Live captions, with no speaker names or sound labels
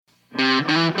Hello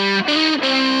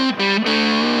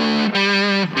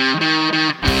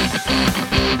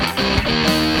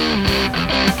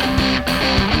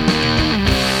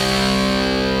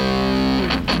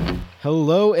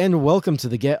and welcome to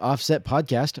the Get Offset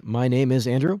podcast. My name is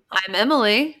Andrew. I'm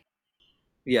Emily.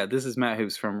 Yeah, this is Matt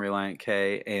Hoops from Reliant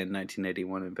K and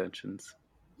 1981 Inventions.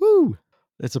 Woo!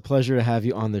 It's a pleasure to have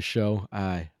you on the show.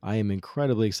 I am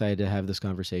incredibly excited to have this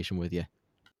conversation with you.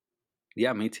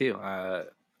 Yeah, me too.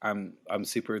 I'm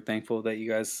super thankful that you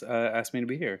guys asked me to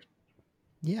be here.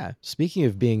 Yeah. Speaking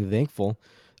of being thankful,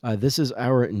 this is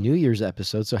our New Year's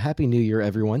episode. So happy New Year,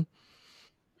 everyone.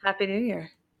 Happy New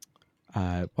Year.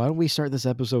 Why don't we start this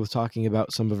episode with talking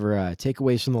about some of our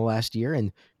takeaways from the last year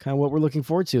and kind of what we're looking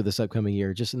forward to this upcoming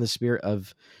year, just in the spirit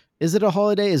of, is it a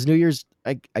holiday? Is New Year's?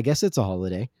 I guess it's a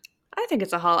holiday. I think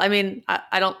it's a holiday. I mean,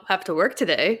 I don't have to work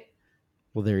today.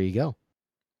 Well, there you go.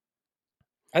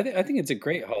 I think it's a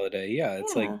great holiday. Yeah,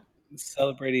 it's like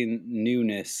celebrating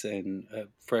newness and a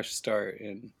fresh start,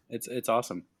 and it's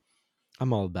awesome.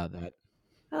 I'm all about that.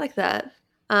 I like that.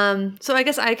 So I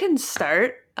guess I can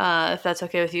start if that's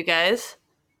okay with you guys.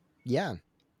 Yeah.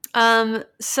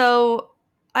 So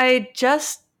I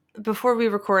just before we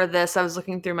recorded this, I was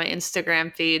looking through my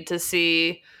Instagram feed to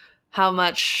see how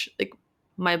much like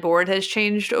my board has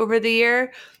changed over the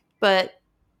year,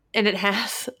 and it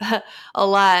has a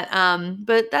lot.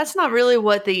 But that's not really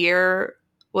what the year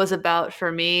was about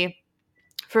for me.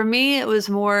 For me, it was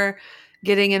more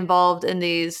getting involved in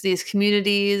these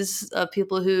communities of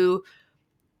people who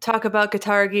talk about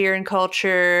guitar gear and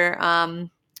culture,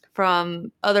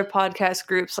 from other podcast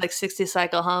groups like 60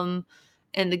 Cycle Hum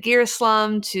and the Gear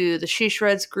Slum to the She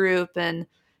Shreds group, and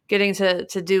getting to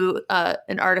do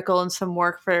an article and some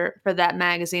work for that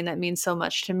magazine that means so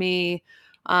much to me,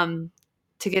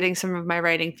 to getting some of my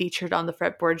writing featured on the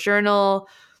Fretboard Journal,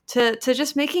 to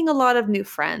just making a lot of new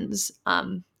friends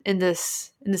in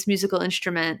this musical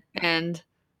instrument and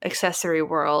accessory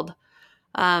world.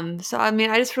 So, I mean,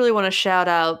 I just really want to shout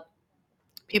out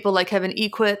people like Kevin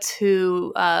Equitz,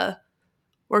 who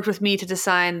worked with me to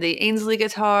design the Ainsley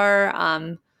guitar,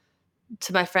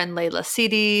 to my friend Layla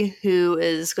Sidi, who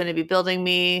is going to be building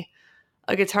me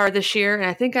a guitar this year. And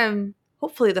I think I'm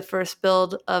hopefully the first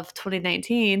build of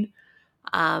 2019.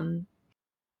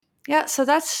 Yeah, so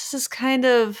that's just kind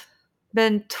of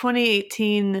been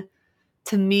 2018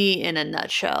 to me in a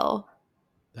nutshell.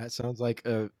 That sounds like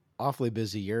a awfully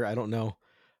busy year. I don't know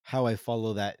how I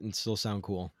follow that and still sound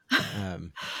cool.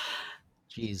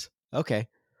 Geez. Okay.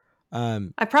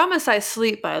 I promise I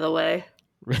sleep, by the way.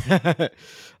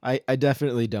 I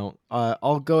definitely don't.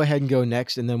 I'll go ahead and go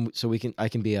next, and then so I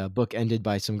can be book ended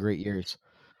by some great years.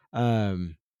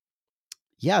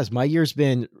 Yes, my year's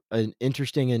been an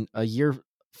interesting and a year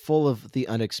full of the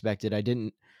unexpected. I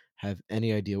didn't have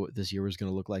any idea what this year was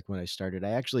going to look like when I started.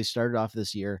 I actually started off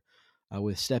this year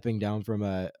with stepping down from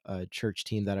a church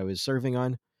team that I was serving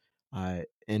on, and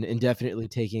indefinitely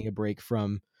taking a break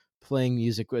from playing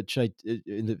music, which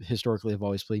historically have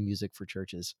always played music for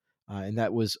churches. And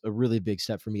that was a really big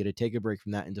step for me to take a break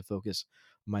from that and to focus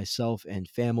myself and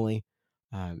family.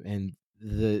 And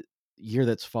the year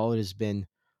that's followed has been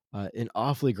an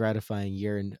awfully gratifying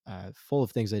year and full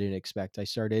of things I didn't expect. I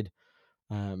started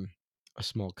a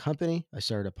small company. I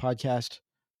started a podcast.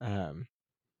 Um,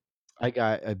 I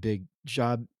got a big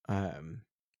job. What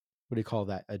do you call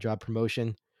that? A job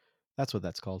promotion. That's what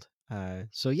that's called.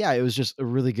 So yeah, it was just a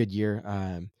really good year.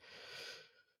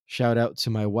 Shout out to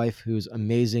my wife, who's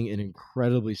amazing and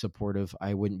incredibly supportive.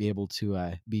 I wouldn't be able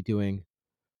to be doing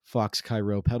Fox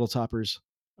Cairo pedal toppers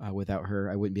without her.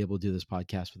 I wouldn't be able to do this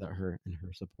podcast without her and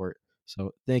her support.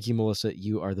 So thank you, Melissa.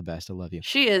 You are the best. I love you.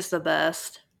 She is the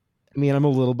best. I mean, I'm a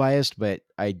little biased, but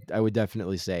I would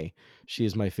definitely say she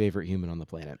is my favorite human on the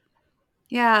planet.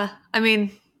 Yeah, I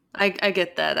mean, I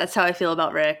get that. That's how I feel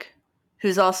about Rick,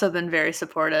 who's also been very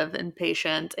supportive and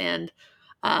patient, and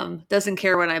doesn't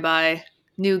care when I buy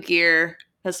new gear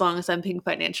as long as I'm being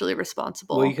financially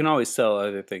responsible. Well, you can always sell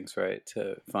other things, right,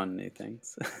 to fund new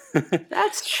things.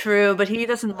 That's true, but he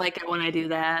doesn't like it when I do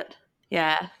that.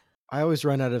 Yeah. I always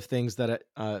run out of things that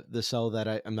the cell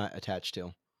that I'm not attached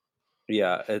to.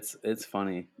 Yeah, it's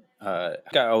funny. I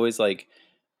always like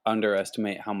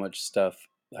underestimate how much stuff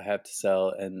I have to sell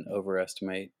and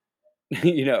overestimate,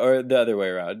 or the other way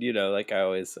around. Like I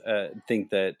always think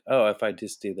that, oh, if I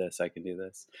just do this, I can do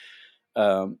this.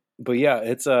 But yeah,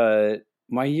 it's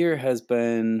my year has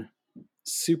been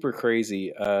super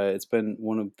crazy. It's been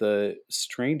one of the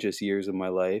strangest years of my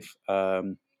life.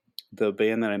 The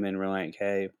band that I'm in, Reliant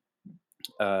K,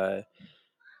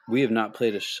 we have not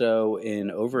played a show in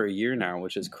over a year now,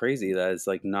 which is crazy. That has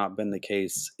like not been the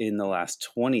case in the last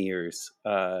 20 years.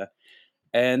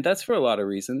 And that's for a lot of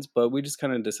reasons, but we just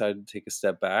kind of decided to take a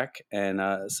step back. And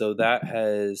so that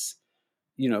has,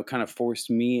 kind of forced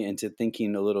me into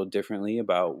thinking a little differently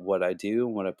about what I do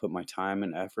and what I put my time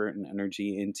and effort and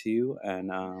energy into. And,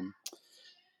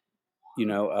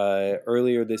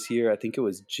 earlier this year, I think it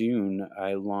was June,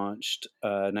 I launched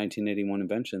 1981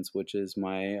 Inventions, which is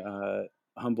my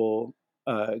humble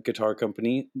guitar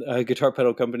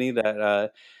pedal company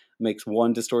that makes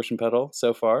one distortion pedal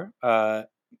so far.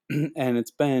 And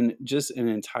it's been just an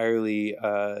entirely,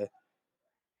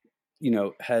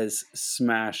 has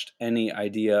smashed any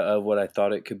idea of what I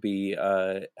thought it could be.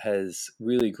 Has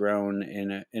really grown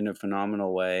in a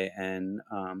phenomenal way, and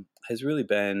has really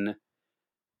been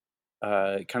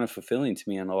kind of fulfilling to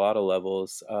me on a lot of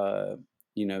levels.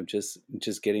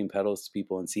 Just getting pedals to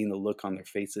people and seeing the look on their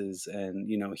faces, and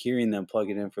hearing them plug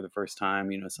it in for the first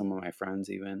time. Some of my friends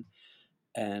even,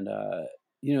 and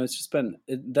it's just been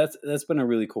that's been a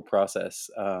really cool process.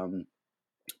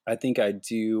 I think I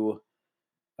do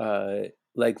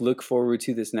look forward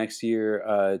to this next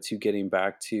year, to getting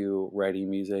back to writing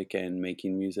music and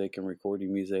making music and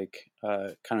recording music,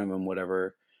 kind of in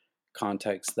whatever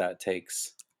context that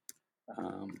takes.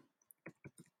 Um,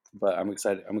 but I'm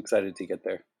excited. I'm excited to get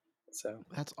there. So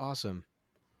That's awesome.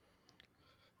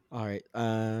 All right.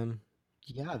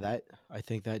 Yeah, that I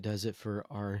think that does it for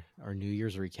our New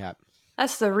Year's recap.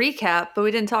 That's the recap, but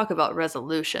we didn't talk about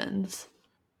resolutions.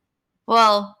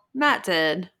 Well, Matt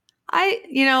did. I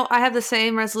have the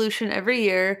same resolution every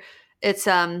year. It's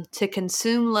to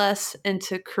consume less and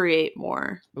to create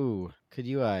more. Ooh, could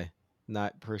you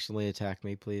not personally attack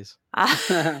me, please?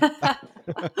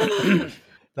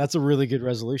 That's a really good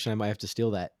resolution. I might have to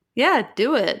steal that. Yeah,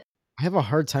 do it. I have a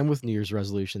hard time with New Year's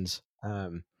resolutions.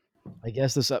 I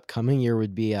guess this upcoming year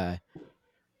would be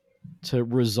to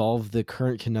resolve the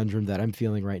current conundrum that I'm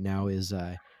feeling right now is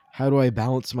how do I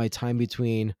balance my time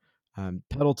between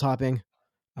pedal topping,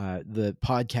 the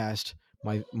podcast,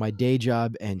 my day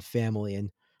job, and family.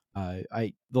 And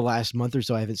the last month or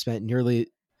so, I haven't spent nearly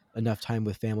enough time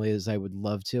with family as I would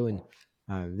love to, and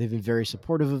they've been very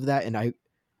supportive of that. And I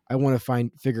want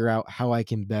to figure out how I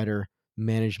can better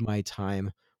manage my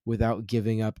time without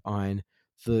giving up on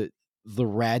the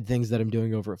rad things that I'm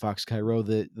doing over at Fox Cairo,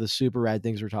 the super rad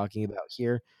things we're talking about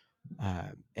here,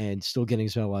 and still getting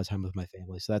to spend a lot of time with my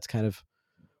family. So that's kind of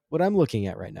what I'm looking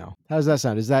at right now. How does that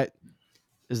sound? Is that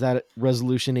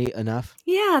resolution-y enough?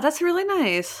 Yeah, that's really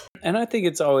nice. and I think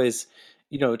it's always,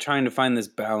 trying to find this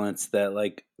balance that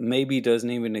like maybe doesn't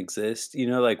even exist.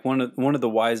 Like one of the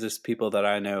wisest people that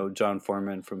I know, John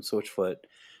Foreman from Switchfoot,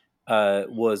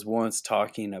 was once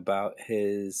talking about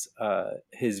his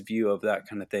view of that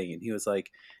kind of thing, and he was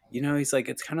like, he's like,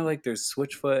 it's kind of like there's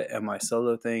Switchfoot and my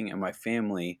solo thing and my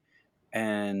family,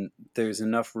 and there's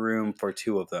enough room for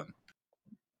two of them.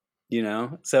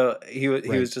 So he Right.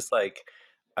 was just like,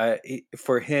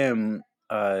 for him,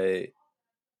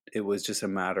 it was just a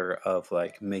matter of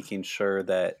like making sure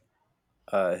that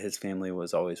his family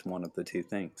was always one of the two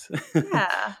things.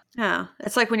 Yeah. Yeah.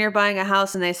 It's like when you're buying a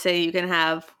house and they say you can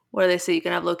have, what do they say? You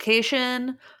can have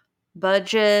location,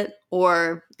 budget,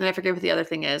 and I forget what the other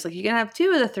thing is. Like you can have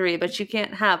two of the three, but you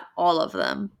can't have all of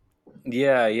them.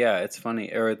 Yeah, it's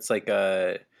funny. Or it's like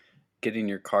getting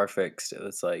your car fixed. It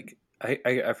was like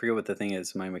I forget what the thing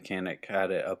is. My mechanic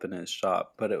had it up in his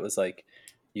shop, but it was like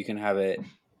you can have it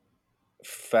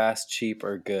fast, cheap,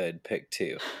 or good. Pick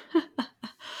two.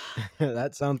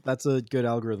 That's a good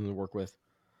algorithm to work with.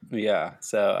 Yeah,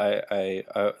 so I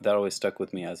that always stuck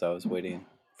with me as I was waiting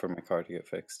for my car to get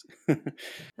fixed. That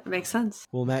makes sense.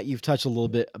 Well, Matt, you've touched a little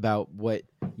bit about what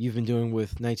you've been doing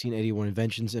with 1981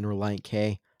 Inventions and Reliant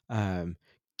K.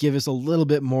 Give us a little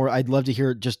bit more. I'd love to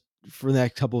hear just for the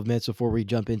next couple of minutes before we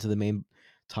jump into the main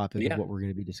topic of Yeah. what we're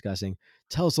going to be discussing.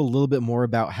 Tell us a little bit more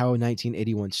about how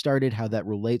 1981 started, how that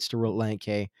relates to Reliant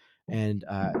K, and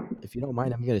if you don't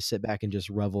mind, I'm going to sit back and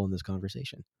just revel in this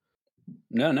conversation.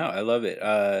 No, I love it.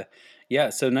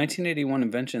 Yeah, so 1981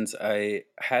 Inventions, I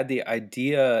had the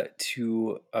idea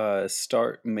to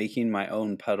start making my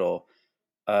own pedal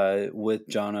with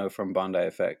Jono from Bondi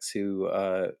Effects, who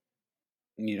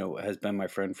has been my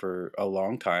friend for a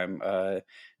long time.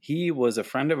 He was a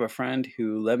friend of a friend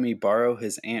who let me borrow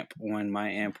his amp when my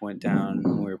amp went down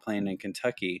when we were playing in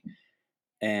Kentucky.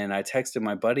 And I texted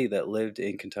my buddy that lived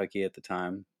in Kentucky at the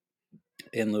time,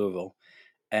 in Louisville,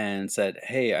 and said,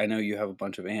 "Hey, I know you have a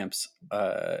bunch of amps.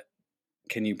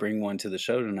 Can you bring one to the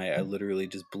show tonight?" I literally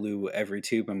just blew every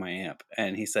tube in my amp.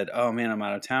 And he said, "Oh man, I'm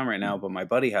out of town right now, but my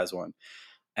buddy has one."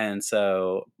 And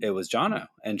so it was Jono,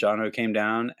 and Jono came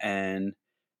down and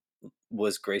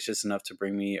was gracious enough to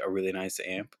bring me a really nice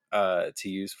amp to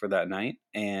use for that night,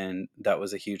 and that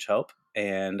was a huge help.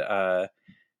 And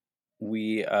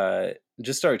we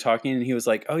just started talking, and he was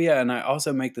like, "Oh yeah, and I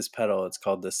also make this pedal. It's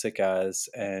called the Sick Eyes."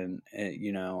 And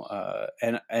you know,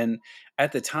 and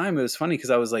at the time it was funny because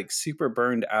I was like super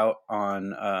burned out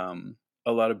on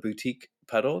a lot of boutique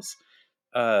pedals.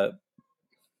 Uh,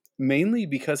 Mainly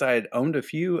because I had owned a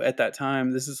few at that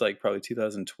time. This is like probably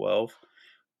 2012,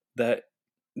 that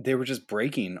they were just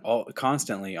breaking all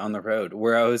constantly on the road,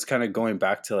 where I was kind of going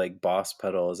back to like Boss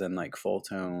pedals and like Full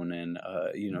Tone and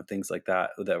you know, things like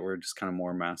that that were just kind of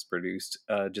more mass produced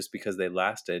just because they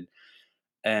lasted.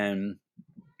 And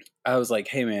I was like,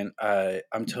 hey man,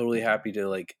 I'm totally happy to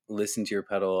like listen to your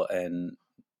pedal and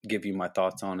give you my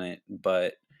thoughts on it,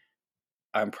 but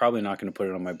I'm probably not going to put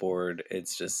it on my board.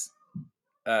 It's just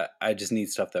I just need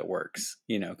stuff that works,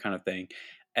 you know, kind of thing.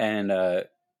 And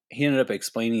he ended up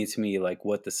explaining to me like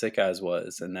what the Sick Eyes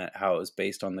was, and that how it was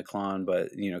based on the Klon, but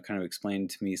you know, kind of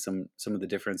explained to me some of the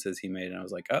differences he made. And I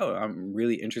was like, oh, I'm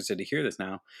really interested to hear this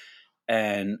now.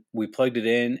 And we plugged it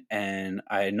in, and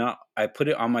I put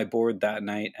it on my board that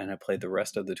night, and I played the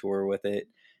rest of the tour with it,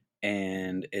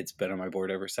 and it's been on my board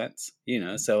ever since. You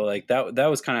know, so like that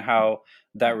was kind of how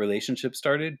that relationship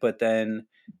started. But then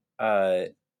uh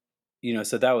you know,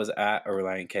 so that was at a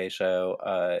Relient K show.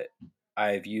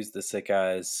 I've used the Sick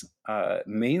Eyes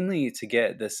mainly to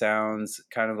get the sounds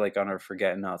kind of like on our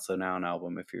Forget Not So Now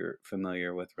album, if you're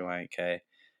familiar with Relient K.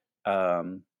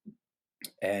 Um,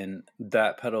 and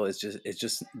that pedal is just, it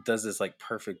just does this like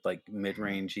perfect, like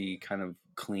mid-rangey kind of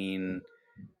clean,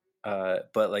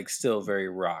 but like still very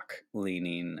rock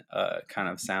leaning kind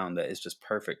of sound that is just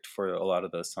perfect for a lot of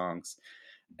those songs.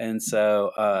 And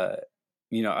so,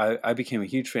 you know, I became a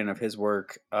huge fan of his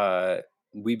work.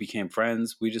 We became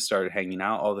friends. We just started hanging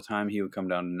out all the time. He would come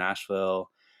down to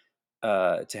Nashville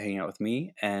to hang out with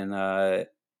me, and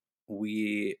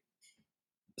we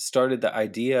started the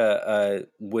idea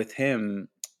with him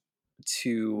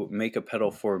to make a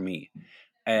pedal for me.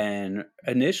 And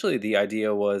initially, the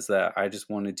idea was that I just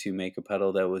wanted to make a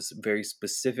pedal that was very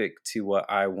specific to what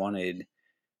I wanted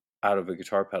out of a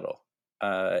guitar pedal.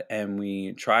 And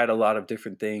we tried a lot of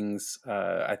different things.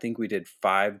 I think we did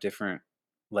 5 different,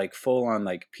 like full on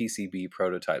like PCB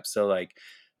prototypes. So like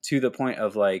to the point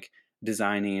of like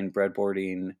designing,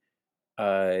 breadboarding,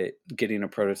 getting a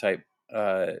prototype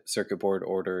circuit board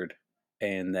ordered,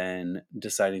 and then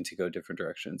deciding to go different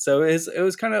directions. So it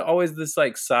was kind of always this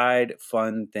like side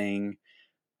fun thing.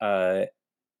 Uh,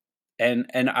 and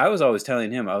I was always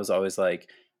telling him, I was always like,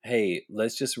 hey,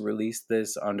 let's just release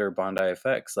this under Bondi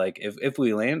FX. Like if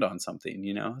we land on something,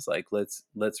 you know, it's like let's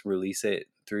release it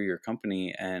through your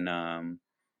company, and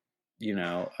you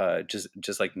know,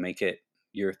 just like make it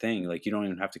your thing. Like you don't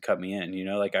even have to cut me in, you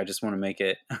know, like I just want to make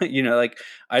it, you know, like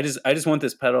I just want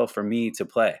this pedal for me to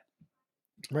play.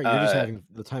 Right, you're just Uh having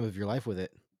the time of your life with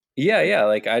it. yeah,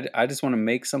 like I just want to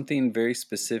make something very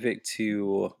specific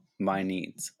to my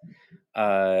needs.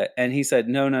 And he said,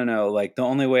 no, no, no. Like the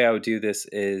only way I would do this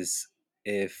is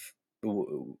if,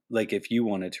 like, if you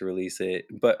wanted to release it,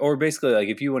 but or basically like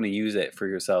if you want to use it for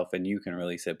yourself and you can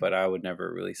release it, but I would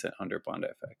never release it under Bond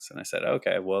FX. And I said,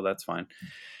 okay, well that's fine.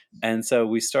 And so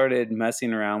we started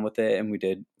messing around with it, and we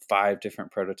did 5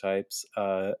 different prototypes,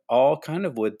 all kind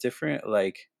of with different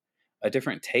like a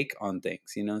different take on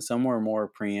things. You know, some were more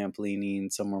preamp leaning,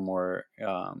 some were more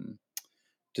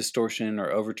distortion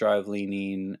or overdrive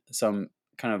leaning, some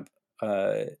kind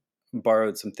of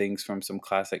borrowed some things from some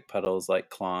classic pedals like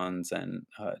Klons and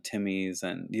Timmy's,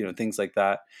 and you know, things like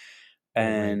that. Right, right.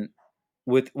 And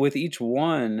with each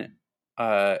one,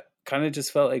 kind of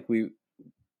just felt like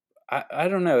I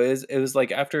don't know, it was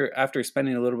like after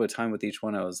spending a little bit of time with each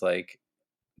one, I was like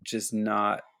just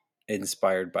not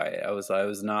inspired by it. I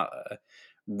was not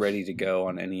ready to go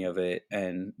on any of it.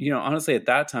 And you know, honestly, at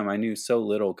that time I knew so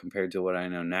little compared to what I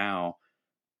know now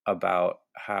about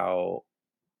how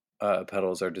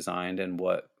pedals are designed and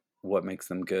what makes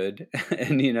them good,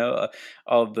 and you know,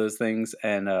 all of those things.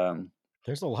 And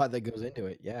There's a lot that goes into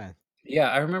it, yeah. yeah,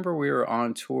 I remember we were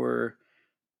on tour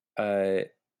uh,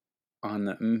 on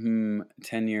the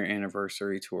 10-year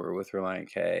anniversary tour with Relient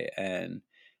K, and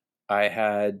I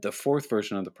had the 4th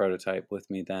version of the prototype with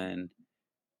me then,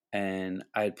 and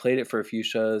I had played it for a few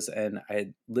shows, and I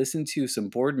had listened to some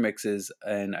board mixes,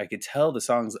 and I could tell the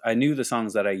songs. I knew the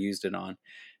songs that I used it on,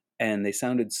 and they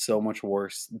sounded so much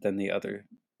worse than the other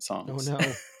Oh, songs. no.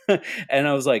 And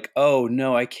I was like, "Oh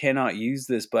no, I cannot use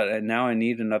this, but now I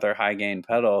need another high gain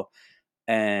pedal."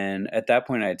 And at that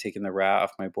point I had taken the Rat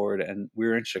off my board, and we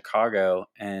were in Chicago,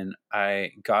 and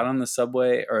I got on the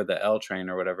subway or the L train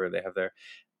or whatever they have there.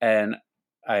 And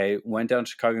I went down to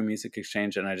Chicago Music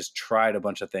Exchange and I just tried a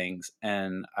bunch of things,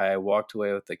 and I walked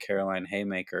away with the Caroline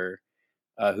Haymaker,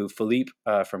 who Philippe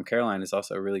from Caroline is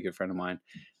also a really good friend of mine.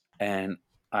 And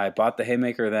I bought the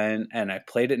Haymaker then, and I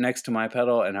played it next to my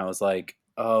pedal, and I was like,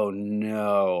 oh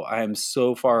no, I am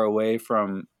so far away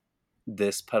from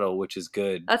this pedal, which is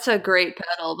good. That's a great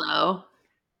pedal, though.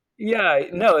 Yeah,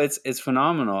 no, it's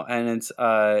phenomenal, and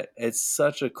it's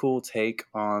such a cool take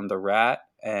on the Rat,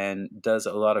 and does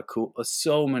a lot of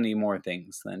so many more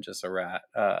things than just a Rat.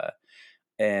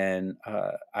 And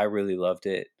I really loved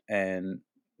it, and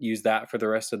used that for the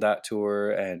rest of that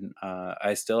tour, and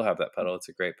I still have that pedal. It's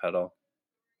a great pedal.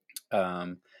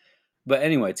 But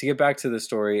anyway, to get back to the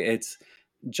story, it's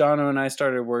Jono and I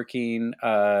started working.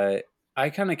 I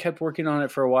kind of kept working on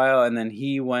it for a while, and then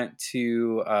he went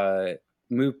to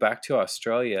move back to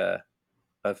Australia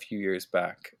a few years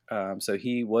back. So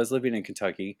he was living in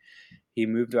Kentucky. He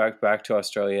moved back to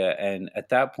Australia, and at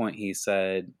that point, he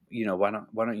said, why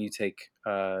don't you take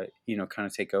kind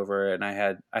of take over? And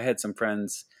I had some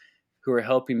friends who were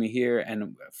helping me here,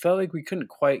 and felt like we couldn't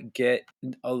quite get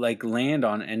like land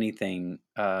on anything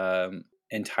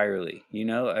entirely.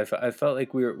 I felt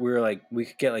like we were like we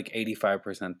could get like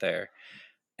 85% there.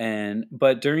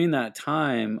 But during that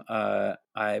time, I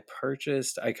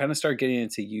kind of started getting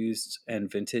into used and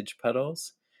vintage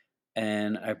pedals,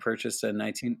 and I purchased I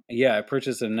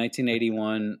purchased a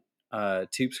 1981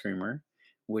 Tube Screamer,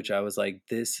 which I was like,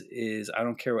 this is, I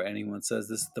don't care what anyone says,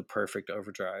 this is the perfect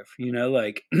overdrive.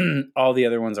 Like all the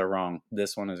other ones are wrong.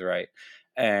 This one is right.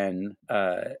 And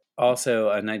also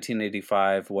a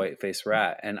 1985 Whiteface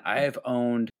Rat. And I have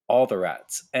owned all the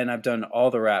Rats, and I've done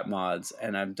all the Rat mods,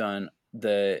 and I've done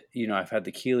I've had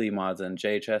the Keeley mods and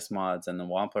JHS mods and the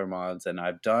Wampler mods, and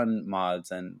I've done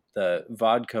mods and the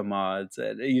vodka mods,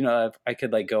 and I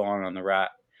could like go on the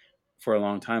Rat for a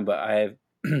long time, but I've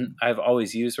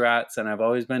always used Rats, and I've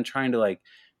always been trying to like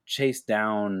chase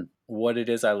down what it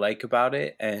is I like about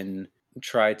it and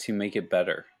try to make it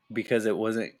better, because it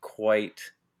wasn't quite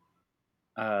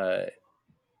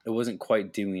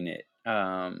doing it.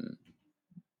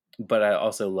 But I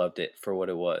also loved it for what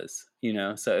it was,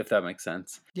 so if that makes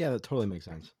sense. Yeah, that totally makes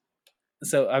sense.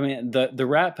 So I mean, the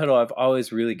Rat pedal, I've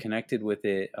always really connected with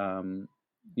it. From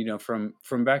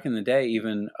back in the day,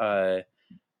 even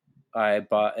I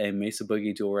bought a Mesa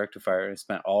Boogie dual rectifier and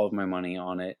spent all of my money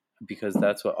on it, because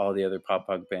that's what all the other pop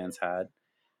punk bands had.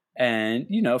 And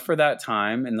for that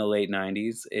time in the late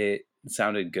 '90s, it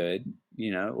sounded good.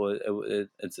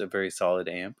 It's a very solid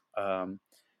amp.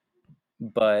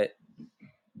 But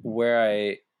where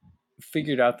I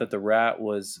figured out that the Rat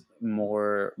was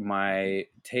more my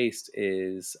taste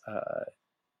is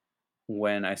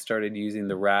when I started using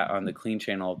the Rat on the clean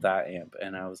channel of that amp,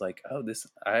 and I was like, oh,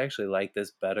 I actually like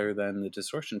this better than the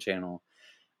distortion channel.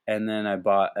 And then I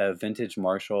bought a vintage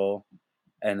Marshall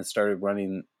and started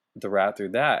running the Rat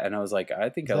through that, and I was like, I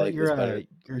think Is I that like this better.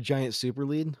 your giant super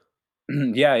lead?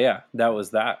 Yeah, that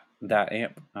was that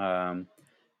amp.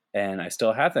 And I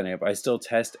still have that amp. I still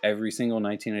test every single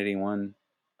 1981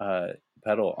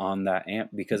 pedal on that amp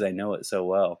because I know it so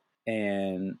well.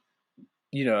 And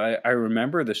I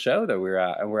remember the show that we were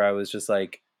at, where I was just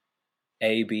like,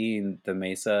 A being the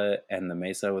Mesa, and the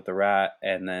Mesa with the Rat,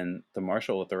 and then the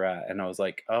Marshall with the Rat, and I was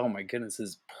like, oh my goodness, this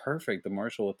is perfect. The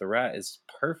Marshall with the Rat is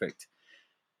perfect.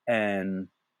 And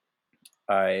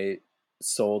I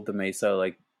sold the Mesa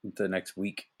like the next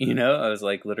week. I was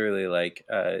like, literally like,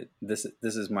 this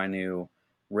is my new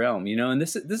realm. And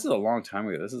this is a long time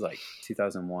ago. This is like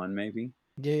 2001 maybe.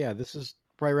 Yeah. This is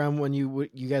probably around when you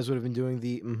guys would have been doing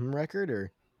the record,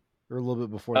 or a little bit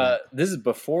before that. This is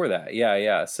before that.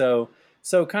 Yeah. So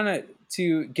kind of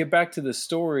to get back to the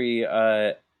story,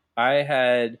 I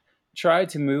had tried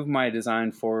to move my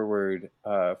design forward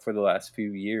for the last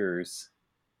few years.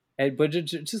 But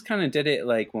just kind of did it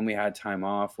like when we had time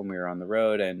off, when we were on the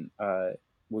road, and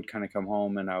would kind of come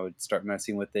home, and I would start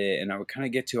messing with it, and I would kind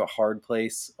of get to a hard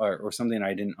place, or something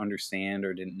I didn't understand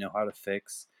or didn't know how to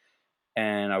fix.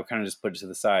 And I would kind of just put it to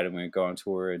the side, and we would go on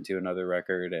tour and do another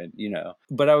record, and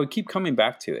but I would keep coming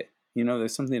back to it.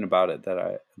 There's something about it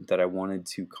that I wanted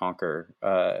to conquer,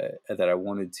 that I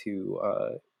wanted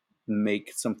to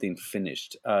make something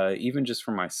finished, even just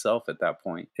for myself. At that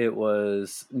point, it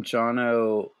was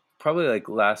Jono, probably like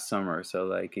last summer, so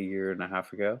like a year and a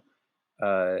half ago,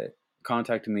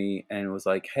 contacted me and was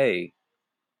like, hey,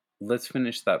 let's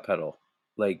finish that pedal.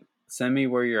 Like, send me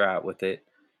where you're at with it.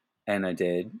 And I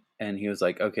did. And he was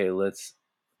like, okay, let's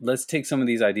take some of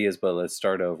these ideas, but let's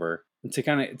start over. To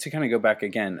kind of go back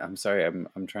again. I'm sorry,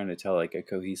 I'm trying to tell like a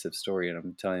cohesive story, and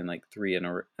I'm telling like three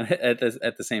at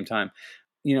the same time.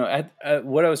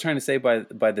 what I was trying to say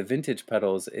by the vintage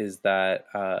pedals is that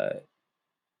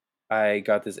I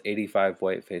got this 85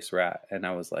 white face rat, and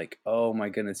I was like, oh my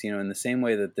goodness, in the same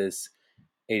way that this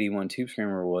 81 Tube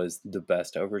Screamer was the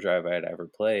best overdrive I had ever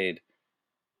played,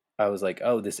 I was like,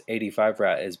 oh, this 85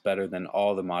 rat is better than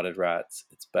all the modded rats.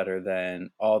 It's better than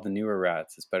all the newer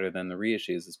rats. It's better than the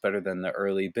reissues. It's better than the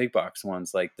early big box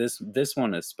ones. Like this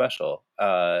one is special.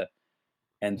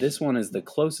 And this one is the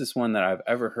closest one that I've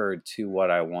ever heard to what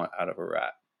I want out of a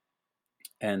rat.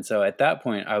 And so at that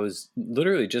point, I was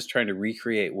literally just trying to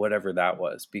recreate whatever that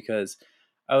was, because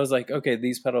I was like, okay,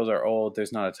 these pedals are old.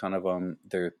 There's not a ton of them.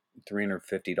 They're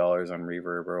 $350 on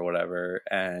Reverb or whatever.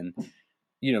 And,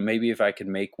 maybe if I could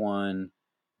make one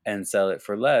and sell it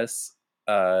for less,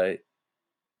 other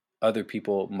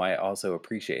people might also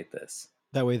appreciate this.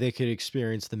 That way they could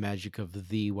experience the magic of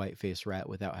the white face rat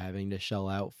without having to shell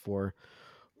out for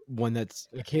one that's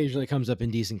occasionally comes up in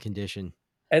decent condition.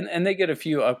 And they get a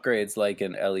few upgrades, like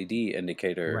an LED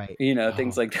indicator, Right.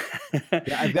 Things like that.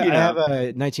 Yeah, I have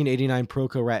a 1989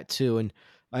 Proco Rat 2, and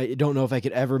I don't know if I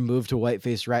could ever move to white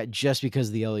face rat just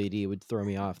because the LED would throw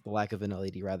me off. The lack of an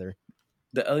LED, rather.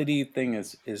 The LED thing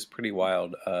is pretty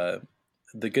wild.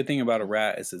 The good thing about a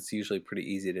rat is it's usually pretty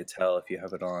easy to tell if you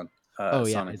have it on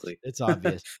sonically. It's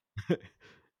obvious.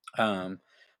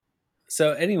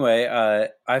 So anyway,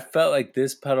 I felt like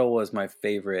this pedal was my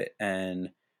favorite, and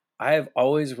I have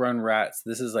always run rats.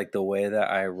 This is like the way that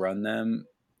I run them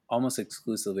almost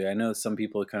exclusively. I know some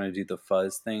people kind of do the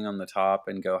fuzz thing on the top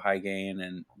and go high gain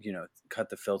and, cut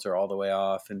the filter all the way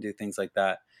off and do things like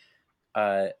that.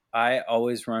 I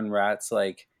always run rats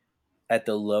like at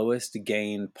the lowest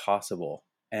gain possible.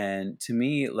 And to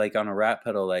me, like on a rat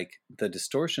pedal, like the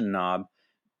distortion knob,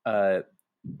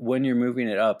 when you're moving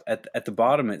it up at the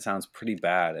bottom, it sounds pretty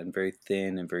bad and very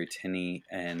thin and very tinny.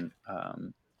 And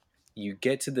you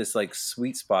get to this like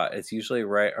sweet spot. It's usually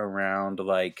right around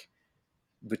like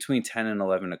between 10 and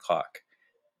 11 o'clock.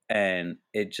 And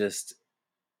it just,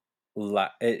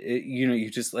 you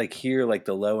just like hear like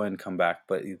the low end come back,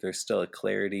 but there's still a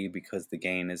clarity because the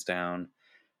gain is down.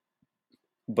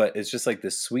 But it's just like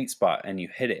this sweet spot, and you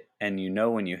hit it, and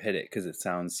when you hit it because it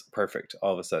sounds perfect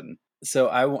all of a sudden. So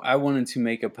I wanted to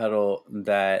make a pedal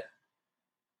that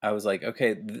I was like,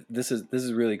 okay, this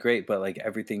is really great, but like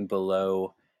everything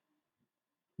below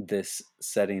this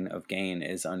setting of gain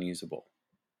is unusable.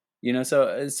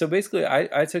 So basically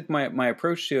I took my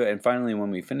approach to it, and finally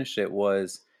when we finished it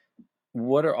was,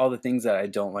 what are all the things that I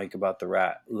don't like about the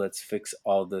rat? Let's fix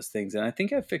all those things. And I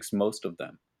think I fixed most of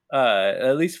them.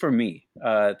 At least for me,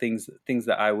 things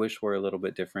that I wish were a little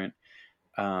bit different.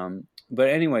 But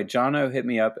anyway, Jono hit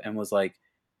me up and was like,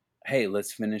 hey,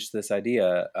 let's finish this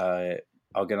idea.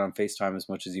 I'll get on FaceTime as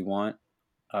much as you want.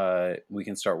 We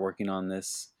can start working on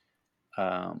this.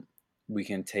 We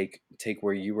can take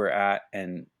where you were at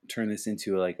and turn this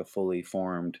into like a fully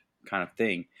formed kind of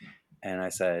thing. And I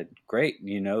said, great.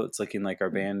 It's looking like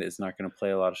our band is not going to play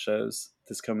a lot of shows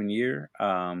this coming year.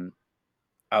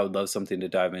 I would love something to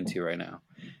dive into right now.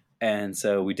 And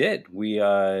so we did. We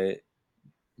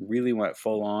really went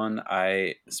full on.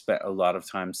 I spent a lot of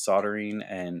time soldering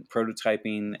and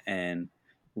prototyping and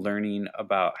learning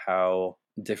about how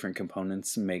different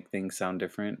components make things sound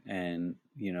different, and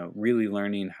really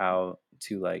learning how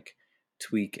to like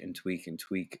tweak and tweak and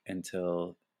tweak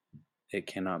until it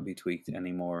cannot be tweaked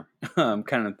anymore,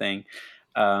 kind of thing.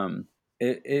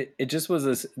 It just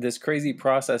was this crazy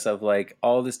process of like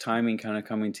all this timing kind of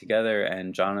coming together,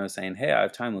 and Jono saying, hey, I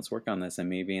have time, let's work on this, and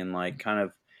me being like kind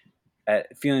of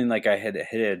feeling like I had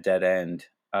hit a dead end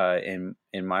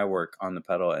in my work on the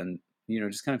pedal, and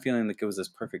just kind of feeling like it was this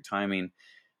perfect timing.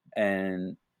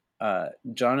 And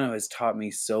Jono has taught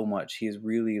me so much. He's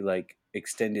really like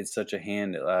extended such a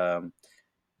hand, kind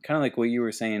of like what you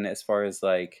were saying as far as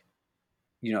like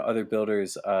other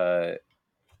builders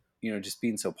just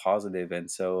being so positive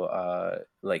and so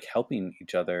like helping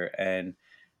each other. And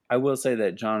I will say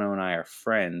that Jono and I are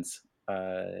friends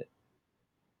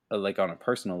like on a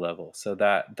personal level, so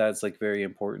that's like very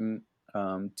important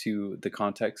to the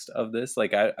context of this.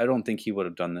 Like I don't think he would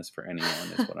have done this for anyone,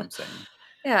 is what I'm saying.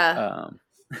 Yeah.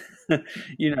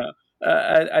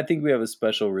 I think we have a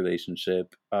special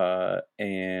relationship,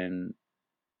 and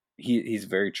he's a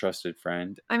very trusted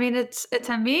friend. I mean, it's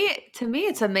to me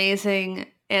it's amazing,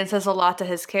 and says a lot to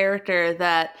his character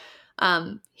that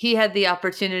he had the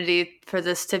opportunity for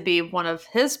this to be one of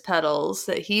his pedals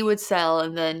that he would sell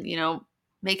and then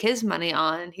make his money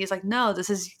on. And he's like, no, this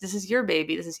is your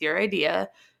baby, this is your idea,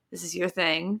 this is your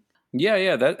thing.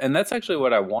 Yeah, that's actually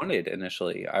what I wanted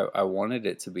initially. I wanted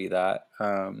it to be that,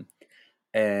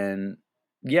 and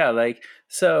yeah, like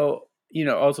so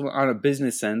also on a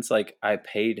business sense, like I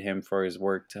paid him for his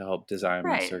work to help design my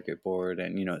Right. circuit board,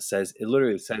 and it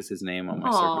literally says his name on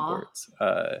my circuit Aw. boards.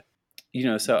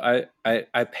 So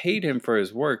I paid him for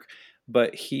his work,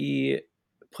 but he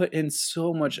put in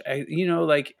so much,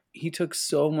 like he took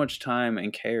so much time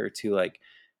and care to like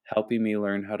helping me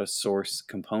learn how to source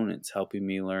components, helping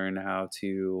me learn how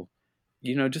to,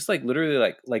 just like literally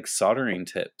like soldering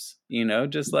tips,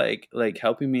 just like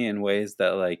helping me in ways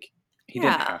that like he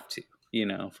didn't Yeah. have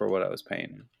to, for what I was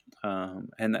paying him.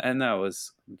 And that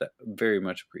was very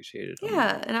much appreciated on my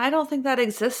Yeah, end. and I don't think that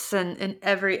exists in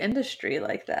every industry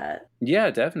like that. Yeah,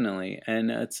 definitely.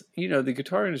 And it's, the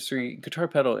guitar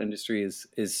pedal industry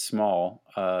is small.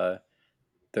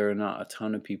 There are not a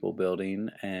ton of people building,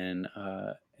 and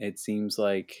it seems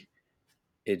like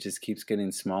it just keeps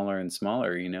getting smaller and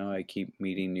smaller. I keep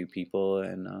meeting new people,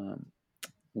 and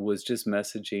was just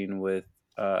messaging with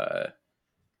uh,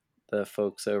 the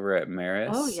folks over at Oh,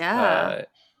 Maris. yeah.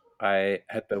 I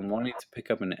have been wanting to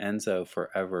pick up an Enzo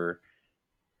forever,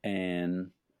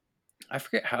 and I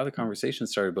forget how the conversation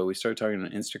started, but we started talking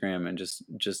on Instagram and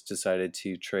just decided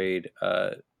to trade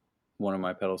one of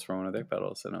my pedals for one of their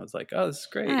pedals, and I was like, "Oh, this is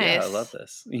great! Yeah, I love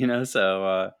Nice. this."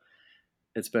 So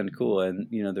it's been cool, and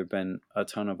there've been a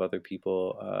ton of other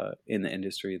people in the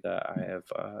industry that I have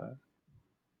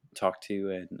talked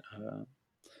to and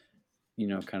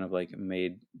kind of like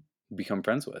become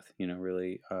friends with.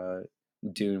 Really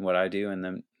doing what I do,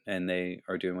 and they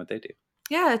are doing what they do.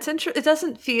 Yeah, it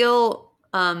doesn't feel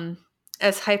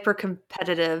as hyper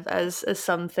competitive as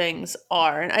some things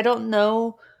are. And I don't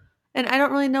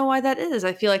really know why that is.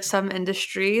 I feel like some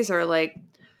industries are like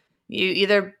you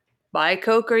either buy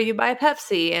Coke or you buy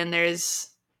Pepsi, and there's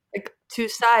like two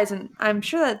sides, and I'm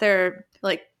sure that there are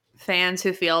like fans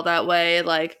who feel that way,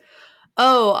 like,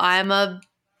 oh, I'm a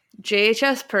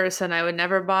JHS person, I would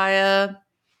never buy a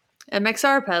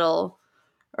MXR pedal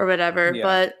or whatever, Yeah.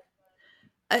 but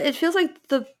it feels like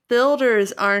the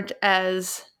builders aren't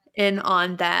as in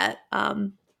on that,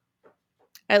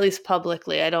 at least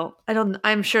publicly.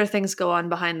 I'm sure things go on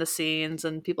behind the scenes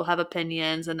and people have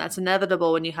opinions, and that's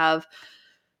inevitable when you have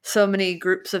so many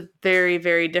groups of very,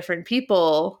 very different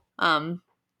people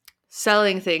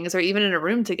selling things or even in a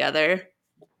room together.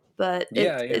 But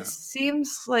Yeah, it yeah.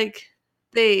 seems like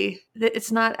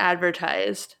it's not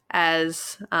advertised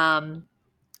as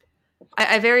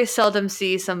I very seldom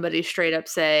see somebody straight up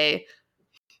say,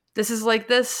 this is like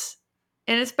this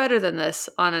and it's better than this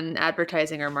on an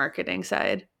advertising or marketing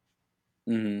side.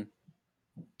 Hmm.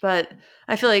 But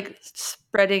I feel like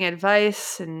spreading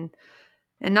advice and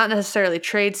not necessarily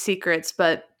trade secrets,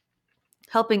 but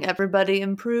helping everybody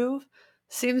improve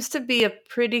seems to be a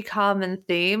pretty common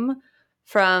theme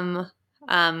from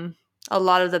um, a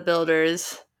lot of the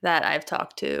builders that I've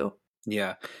talked to.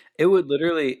 Yeah. It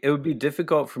would be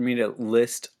difficult for me to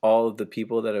list all of the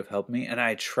people that have helped me, and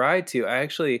I tried to. I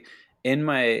actually in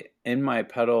my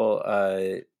pedal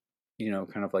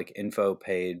kind of like info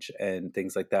page and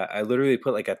things like that. I literally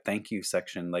put like a thank you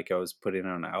section, like I was putting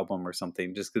on an album or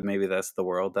something, just because maybe that's the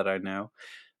world that I know.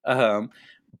 Um,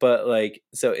 but like,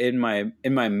 so in my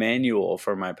manual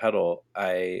for my pedal,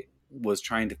 I was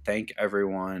trying to thank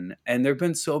everyone, and there've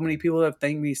been so many people that have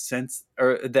thanked me since,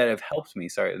 or that have helped me.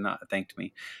 Sorry, not thanked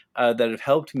me, that have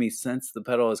helped me since the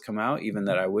pedal has come out. Even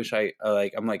that I wish I'm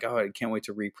like, oh, I can't wait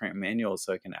to reprint manuals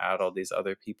so I can add all these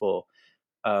other people.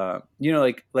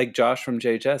 Like Josh from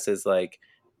JHS is like,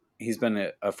 he's been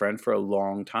a friend for a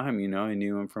long time. I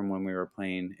knew him from when we were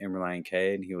playing in Reliant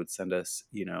K, and he would send us,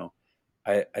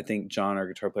 I think John, our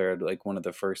guitar player, had like one of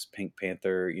the first Pink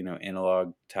Panther,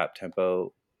 analog tap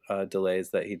tempo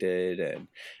delays that he did, and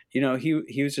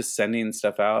he was just sending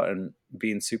stuff out and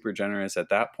being super generous at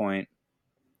that point.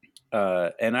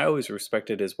 And I always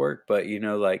respected his work, but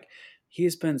like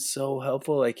he's been so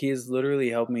helpful. Like he has literally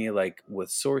helped me like with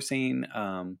sourcing,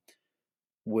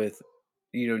 with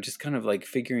just kind of like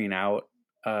figuring out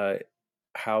uh,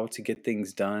 how to get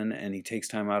things done, and he takes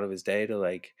time out of his day to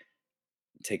like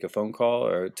take a phone call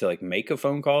or to like make a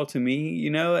phone call to me,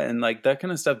 and like that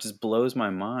kind of stuff just blows my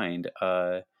mind,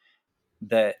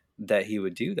 that he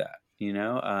would do that, and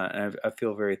I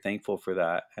feel very thankful for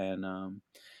that. And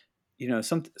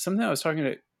something I was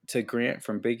talking to Grant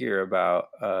from Big Ear about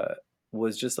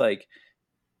was just like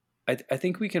I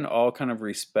think we can all kind of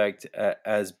respect,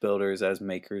 as builders, as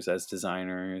makers, as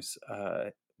designers,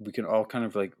 we can all kind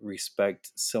of like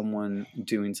respect someone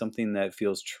doing something that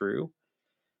feels true.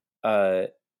 uh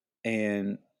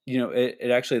and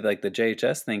it actually, like, the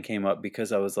JHS thing came up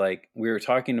because I was like, we were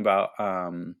talking about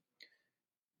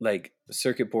like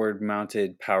circuit board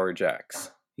mounted power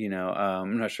jacks,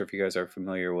 I'm not sure if you guys are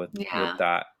familiar with Yeah.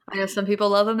 that. I know some people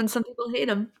love them and some people hate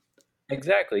them.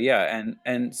 Exactly, yeah,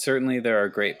 and certainly there are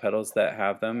great pedals that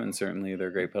have them, and certainly there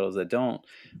are great pedals that don't.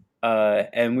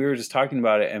 And we were just talking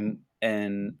about it,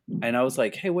 and I was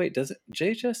like, "Hey, wait, does it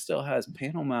JHS still has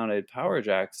panel mounted power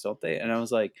jacks, don't they?" And I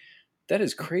was like, "That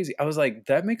is crazy." I was like,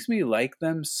 "That makes me like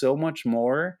them so much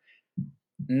more."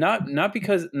 Not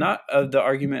because not of the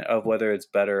argument of whether it's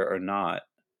better or not,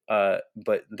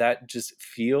 but that just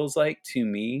feels like to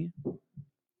me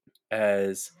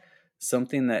as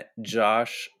something that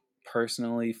Josh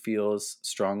personally feels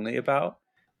strongly about,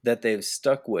 that they've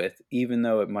stuck with, even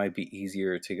though it might be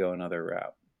easier to go another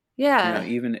route. Yeah.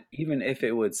 Even if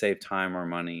it would save time or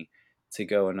money to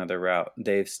go another route,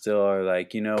 they still are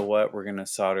like, you know what, we're gonna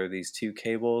solder these two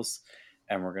cables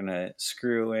and we're gonna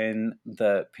screw in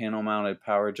the panel mounted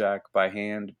power jack by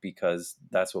hand because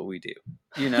that's what we do.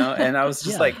 And I was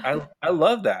just Yeah. like, I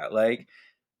love that. Like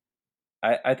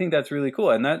I think that's really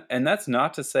cool. And that's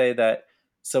not to say that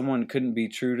someone couldn't be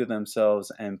true to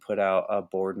themselves and put out a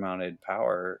board mounted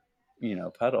power,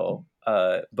 pedal.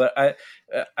 But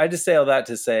I just say all that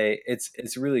to say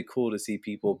it's really cool to see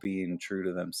people being true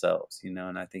to themselves,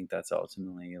 and I think that's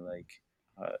ultimately like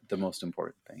the most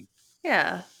important thing.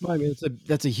 Yeah. Well, I mean,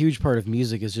 that's a huge part of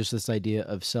music is just this idea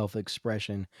of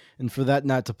self-expression, and for that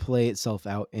not to play itself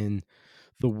out in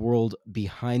the world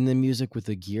behind the music with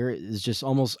the gear is just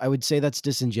almost, I would say that's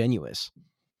disingenuous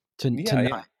to Yeah, not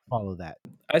yeah. follow that.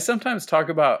 I sometimes talk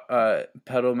about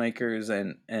pedal makers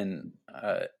and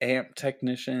amp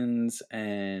technicians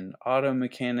and auto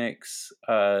mechanics.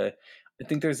 I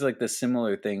think there's like this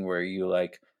similar thing where you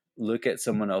like look at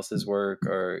someone else's work,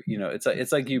 or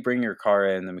it's like you bring your car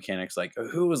in, the mechanic's like, "Oh,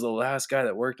 who was the last guy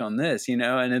that worked on this?" And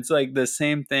it's like the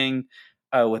same thing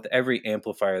with every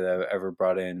amplifier that I've ever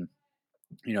brought in.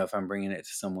 If I'm bringing it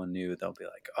to someone new, they'll be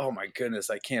like, "Oh my goodness,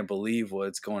 I can't believe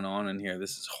what's going on in here.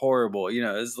 This is horrible.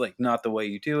 This is like not the way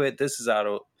you do it. This is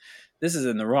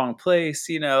in the wrong place,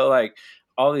 like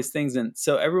all these things." And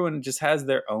so everyone just has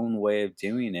their own way of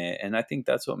doing it. And I think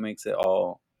that's what makes it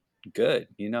all good.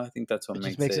 I think that's what It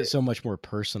just makes makes it it. so much more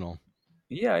personal.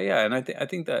 Yeah, yeah. And I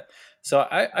think that, so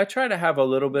I try to have a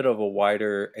little bit of a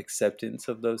wider acceptance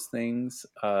of those things,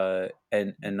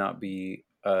 and not be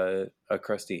a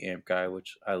crusty amp guy,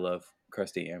 which I love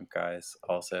crusty amp guys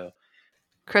also.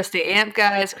 Crusty amp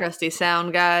guys, crusty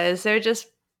sound guys. They're just,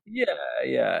 Yeah,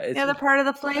 yeah. It's yeah, they're just, part of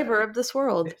the flavor of this they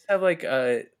world. just have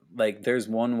like there's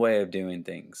one way of doing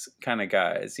things kind of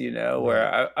guys, where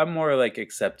Right. I'm more like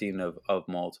accepting of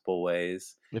multiple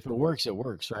ways. If it works,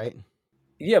 right?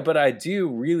 Yeah, but I do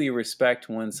really respect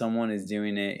when someone is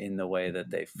doing it in the way that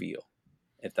they feel,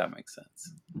 if that makes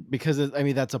sense. Because I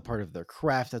mean, that's a part of their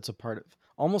craft. That's a part of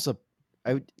almost a,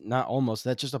 I would not almost.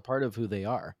 That's just a part of who they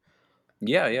are.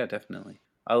 Yeah, yeah, definitely.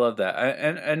 I love that.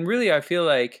 And really, I feel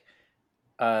like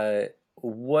uh,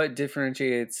 what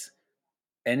differentiates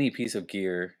any piece of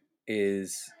gear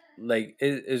is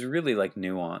really like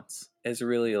nuance. It's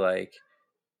really like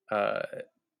uh,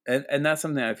 and that's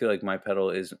something I feel like my pedal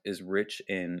is rich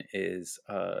in, is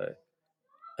uh,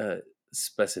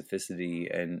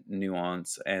 specificity and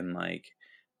nuance, and like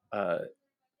uh,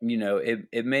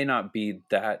 it may not be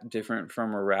that different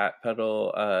from a rat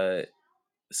pedal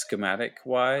schematic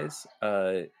wise,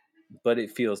 but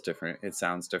it feels different. It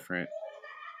sounds different.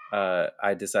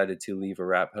 I decided to leave a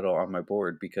rat pedal on my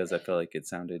board because I felt like it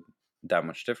sounded that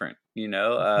much different.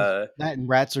 That and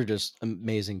rats are just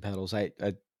amazing pedals.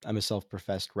 I'm a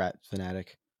self-professed rat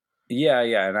fanatic. Yeah,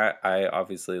 yeah, and I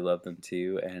obviously love them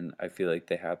too, and I feel like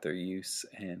they have their use,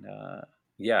 and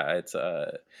yeah, it's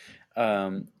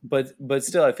but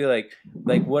still, I feel like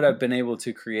what I've been able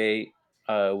to create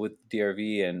with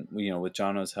DRV, and with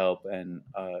Jono's help and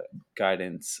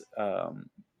guidance,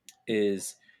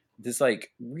 is this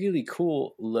like really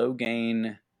cool low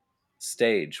gain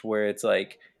stage where it's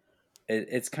like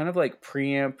it's kind of like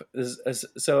preamp.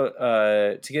 So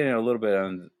to get in a little bit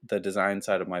on the design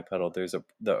side of my pedal, there's a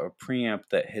preamp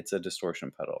that hits a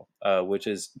distortion pedal, which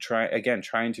is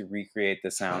trying to recreate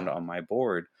the sound on my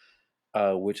board,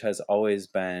 which has always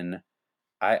been.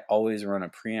 I always run a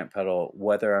preamp pedal,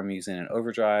 whether I'm using an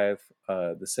overdrive,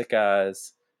 the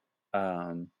Sickaz,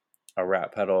 a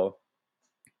rat pedal.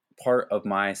 Part of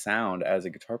my sound as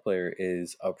a guitar player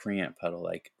is a preamp pedal,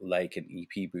 like an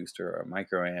EP booster or a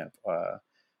micro amp.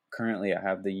 Currently, I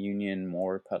have the Union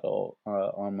Moore pedal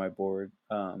on my board.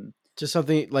 Just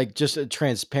something like just a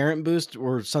transparent boost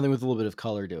or something with a little bit of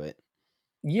color to it.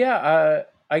 Yeah,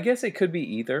 I guess it could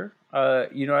be either.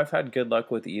 I've had good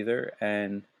luck with either,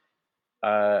 and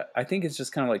I think it's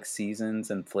just kind of like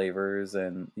seasons and flavors,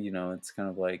 and it's kind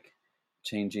of like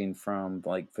changing from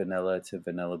like vanilla to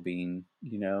vanilla bean,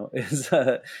 is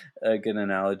a good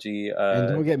analogy. And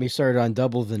don't get me started on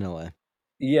double vanilla.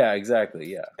 Yeah,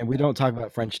 exactly. Yeah. And we don't talk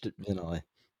about French vanilla.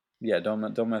 Yeah,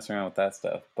 don't mess around with that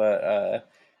stuff. But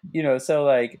so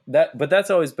like that, but that's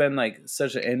always been like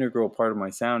such an integral part of my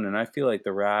sound, and I feel like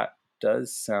the Rat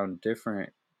does sound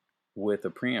different with a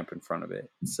preamp in front of it.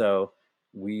 So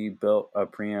we built a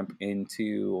preamp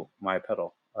into my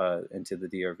pedal, into the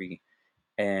DRV,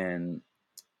 and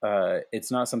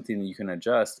it's not something that you can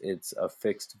adjust. It's a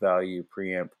fixed value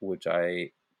preamp, which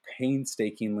I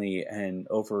painstakingly and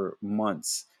over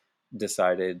months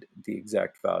decided the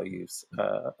exact values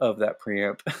of that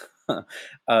preamp,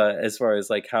 as far as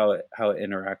like how it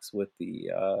interacts with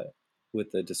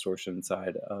the distortion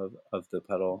side of the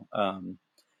pedal.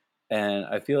 And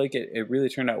I feel like it really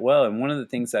turned out well. And one of the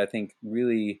things that I think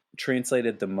really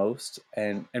translated the most,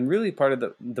 and really part of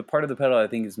the part of the pedal I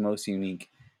think is most unique,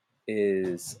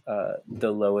 is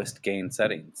the lowest gain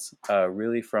settings.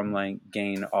 Really from like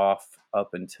gain off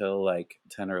up until like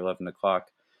 10 or 11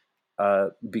 o'clock,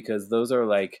 because those are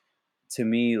like, to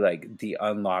me, like the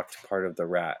unlocked part of the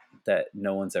Rat that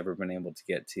no one's ever been able to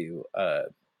get to.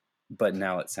 But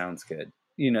now it sounds good,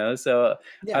 so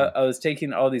Yeah. I was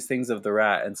taking all these things of the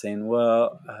Rat and saying,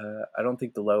 well, I don't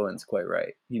think the low end's quite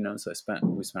right, so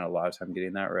we spent a lot of time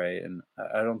getting that right, and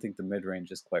I don't think the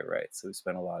mid-range is quite right, so we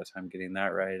spent a lot of time getting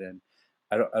that right, and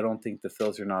I don't think the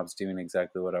filter knob's doing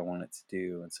exactly what I want it to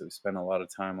do, and so we spent a lot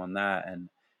of time on that,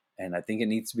 and I think it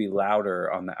needs to be louder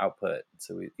on the output,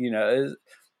 so it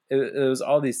was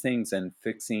all these things, and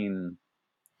fixing,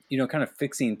 kind of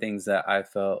fixing things that I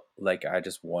felt like I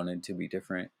just wanted to be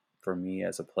different for me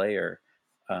as a player.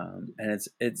 And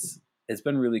it's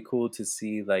been really cool to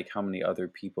see like how many other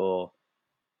people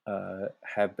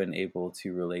have been able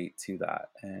to relate to that,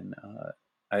 and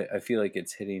I feel like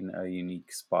it's hitting a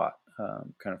unique spot,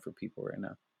 kind of for people right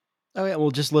now. Oh yeah,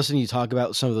 well, just listening to you talk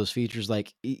about some of those features,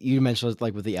 like you mentioned,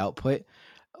 like with the output.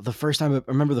 The first time I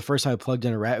remember the first time I plugged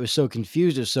in a Rat, it was so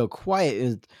confused. It was so quiet.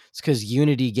 It's because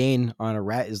unity gain on a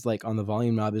Rat is like on the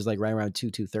volume knob is like right around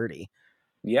 230,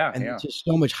 Yeah, and yeah. it's just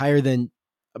so much higher than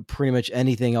pretty much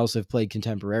anything else I've played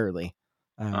contemporarily.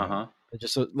 Uh huh.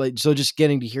 Just so just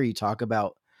getting to hear you talk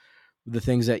about the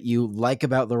things that you like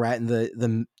about the Rat and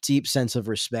the deep sense of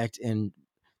respect and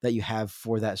that you have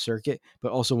for that circuit,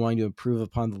 but also wanting to improve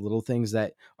upon the little things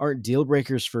that aren't deal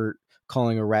breakers for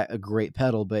calling a Rat a great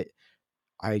pedal, but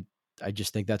I I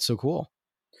just think that's so cool.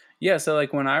 Yeah, so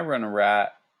like when I run a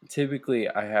Rat, typically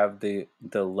I have the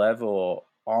level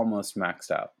almost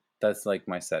maxed out. That's like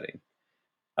my setting.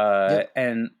 Yep.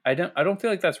 And I don't feel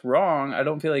like that's wrong. I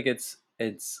don't feel like it's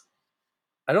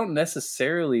I don't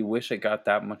necessarily wish it got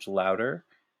that much louder.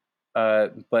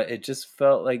 But it just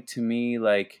felt like to me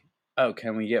like, oh,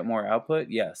 can we get more output?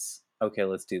 Yes. Okay,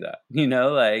 let's do that.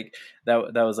 Like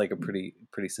that was like a pretty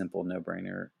simple no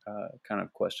brainer kind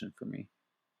of question for me.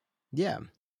 Yeah.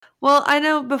 Well, I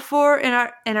know before in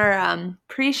our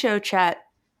pre-show chat,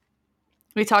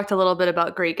 we talked a little bit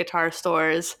about great guitar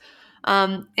stores,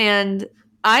 and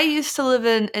I used to live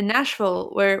in Nashville,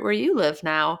 where you live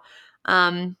now,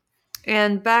 um,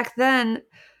 and back then,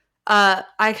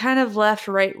 I kind of left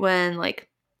right when like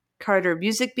Carter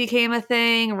Music became a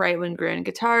thing, right when Grand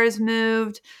Guitars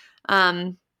moved,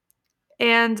 um,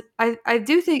 and I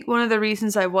do think one of the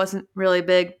reasons I wasn't really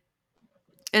big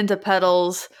into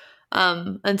pedals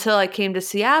until I came to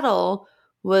Seattle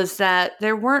was that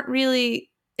there weren't really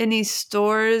any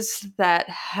stores that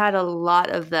had a lot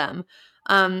of them.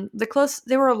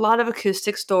 There were a lot of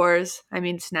acoustic stores. I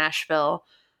mean, it's Nashville.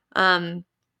 Um,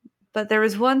 but there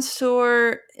was one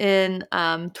store in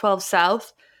 12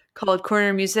 South called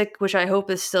Corner Music, which I hope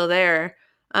is still there.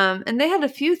 And they had a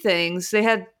few things. They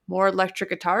had more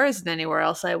electric guitars than anywhere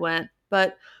else I went.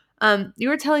 But you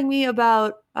were telling me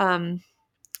about not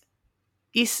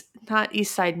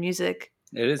East Side Music.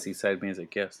 It is Eastside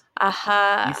Music, yes.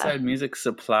 Aha. Eastside Music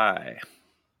Supply.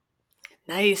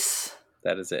 Nice.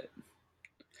 That is it.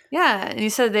 Yeah, and you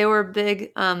said they were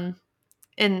big in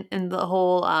the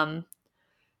whole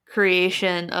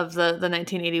creation of the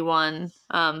 1981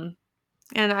 and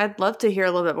I'd love to hear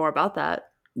a little bit more about that.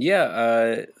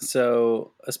 Yeah,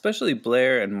 so especially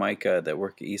Blair and Micah that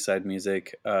work at Eastside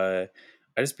Music, I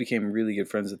just became really good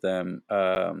friends with them.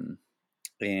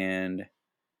 And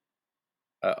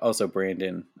also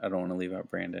Brandon. I don't want to leave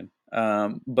out Brandon.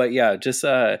 But yeah, just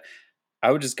I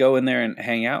would just go in there and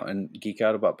hang out and geek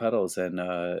out about pedals, and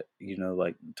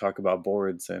like talk about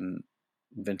boards and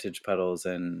vintage pedals,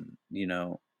 and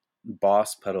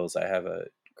Boss pedals. I have a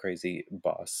crazy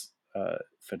Boss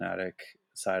fanatic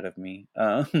side of me.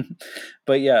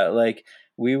 But yeah, like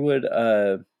we would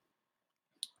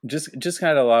just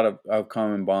had a lot of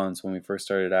common bonds when we first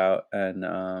started out,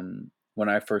 and when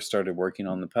I first started working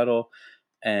on the pedal,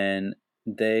 and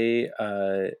they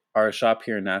are a shop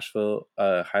here in Nashville,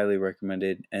 highly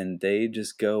recommended, and they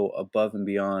just go above and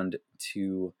beyond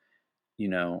to, you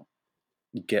know,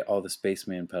 get all the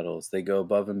Spaceman pedals. They go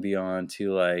above and beyond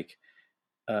to like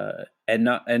and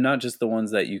not just the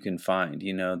ones that you can find.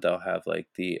 You know, they'll have like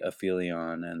the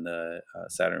Aphelion and the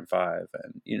Saturn V,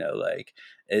 and you know, like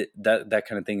that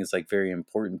kind of thing is like very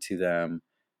important to them,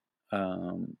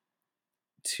 um,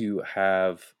 to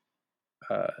have.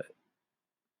 Uh,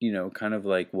 you know, kind of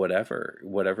like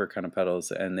whatever kind of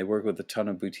pedals, and they work with a ton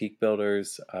of boutique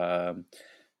builders,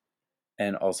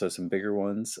 and also some bigger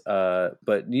ones.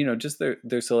 But you know, just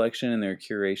their selection and their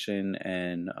curation,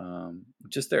 and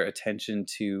just their attention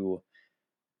to,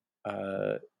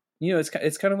 uh, you know,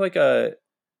 it's kind of like a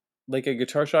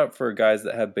guitar shop for guys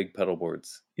that have big pedal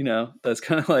boards. You know, that's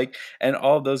kind of like, and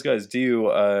all of those guys do,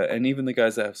 and even the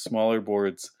guys that have smaller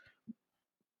boards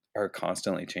are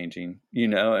constantly changing, you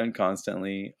know, and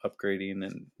constantly upgrading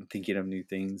and thinking of new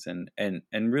things, and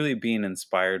really being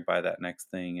inspired by that next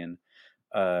thing. And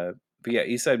but yeah,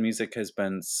 Eastside Music has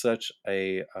been such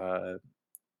a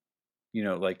you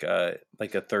know, like a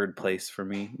third place for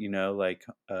me, you know, like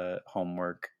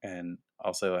homework and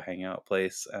also a hangout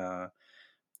place.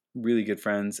 Really good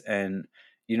friends, and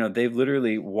you know, they've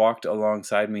literally walked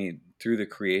alongside me through the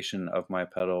creation of my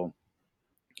pedal,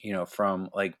 you know, from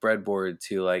like breadboard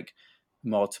to like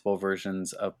multiple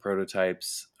versions of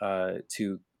prototypes,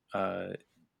 to uh,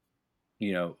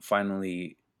 you know,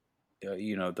 finally,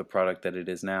 you know, the product that it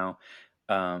is now.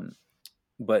 Um,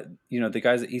 but you know, the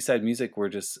guys at Eastside Music were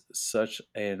just such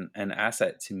an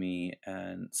asset to me,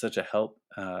 and such a help,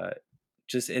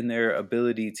 just in their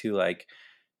ability to like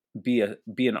be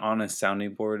an honest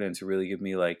sounding board, and to really give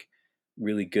me like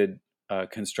really good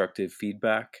constructive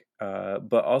feedback.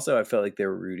 But also I felt like they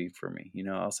were rooting for me. You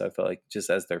know, also I felt like just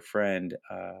as their friend,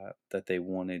 that they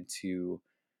wanted to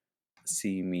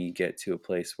see me get to a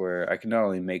place where I can not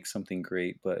only make something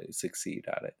great but succeed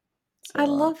at it. So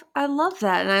I love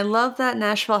that, and I love that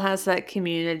Nashville has that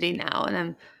community now, and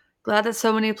I'm glad that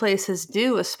so many places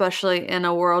do, especially in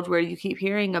a world where you keep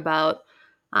hearing about,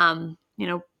 you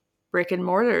know, brick and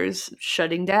mortars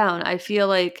shutting down. I feel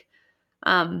like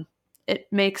it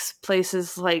makes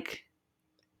places like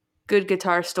good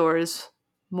guitar stores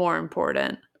more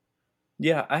important.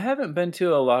 yeah, I haven't been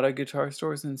to a lot of guitar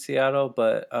stores in Seattle,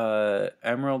 but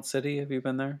Emerald City, have you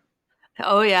been there?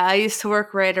 Oh yeah, I used to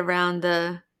work right around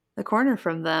the corner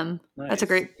from them. That's a Nice.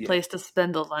 great Yeah. place to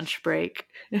spend a lunch break.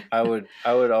 I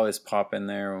would always pop in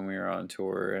there when we were on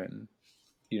tour, and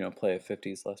you know, play a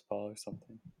 50s Les Paul or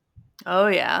something. Oh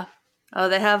yeah. Oh,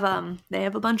 they have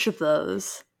a bunch of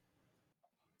those.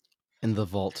 In the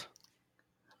vault.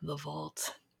 The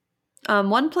vault.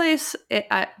 One place,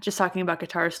 just talking about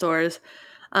guitar stores.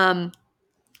 Um,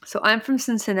 so I'm from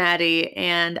Cincinnati,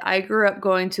 and I grew up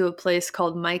going to a place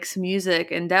called Mike's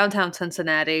Music in downtown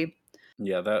Cincinnati.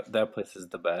 Yeah, that place is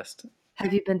the best.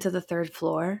 Have you been to the third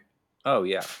floor? Oh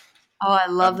yeah, Oh, I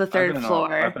love the third I've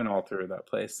floor. been all through that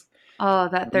place. Oh,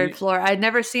 that third We floor. I'd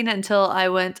never seen it until I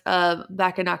went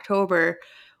back in October,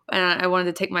 and I wanted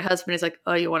to take my husband. He's like,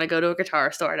 "Oh, you want to go to a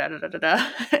guitar store?" Da, da, da, da, da.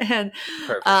 And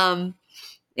Perfect.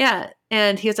 yeah,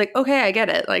 and he was like, "Okay, I get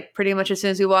it." Like pretty much as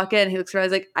soon as we walk in, he looks around.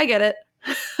 He's like, "I get it."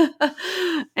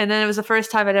 And then it was the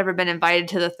first time I'd ever been invited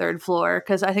to the third floor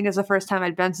because I think it's the first time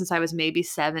I'd been since I was maybe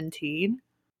 17.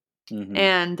 Hmm.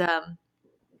 And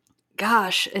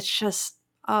gosh, it's just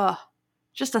a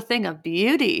thing of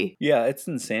beauty. Yeah, it's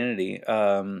insanity.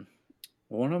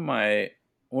 One of my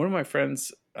one of my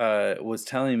friends was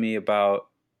telling me about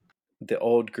the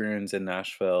old Groons in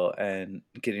Nashville and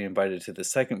getting invited to the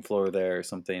second floor there or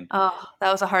something. Oh,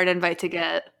 that was a hard invite to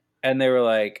get. And they were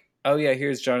like, "Oh yeah,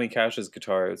 here's Johnny Cash's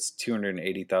guitar. It's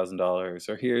 $280,000."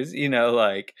 Or here's, you know,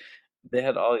 like they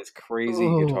had all these crazy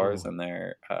guitars Oh. in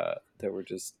there, that were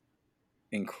just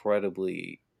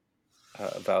incredibly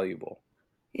valuable.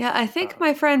 Yeah, I think Uh,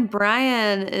 my friend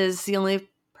Brian is the only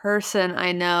person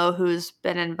I know who's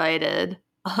been invited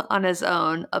on his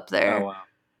own up oh there. wow,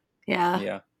 Yeah.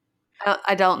 yeah,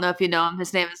 I don't know if you know him.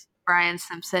 His name is Brian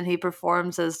Simpson. He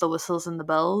performs as the Whistles and the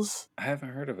Bells. I haven't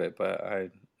heard of it, but I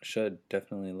should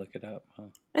definitely look it up. Huh.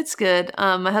 It's good.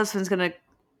 My husband's gonna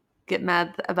get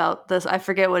mad about this. I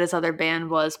forget what his other band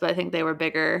was, but I think they were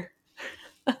bigger.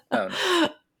 Oh, nice.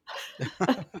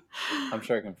 I'm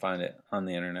sure I can find it on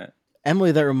the internet.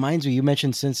 Emily, that reminds me, you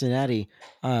mentioned Cincinnati.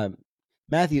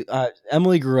 Matthew,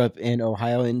 Emily grew up in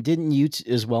Ohio, and didn't you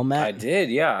as well, I Matt? did,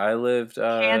 yeah. I lived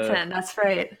Canton, that's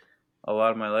right. a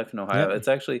lot of my life in Ohio. Yep. It's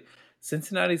actually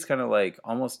Cincinnati's kind of like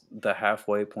almost the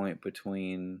halfway point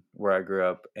between where I grew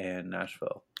up and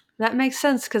Nashville. That makes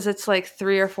sense because it's like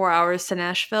 3 or 4 hours to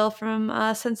Nashville from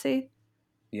Cincy.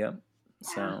 Yep.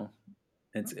 So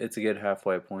it's a good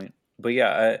halfway point. But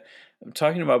yeah, I'm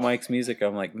talking about Mike's music.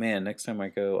 I'm like, man, next time I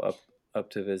go up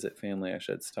to visit family, I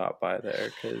should stop by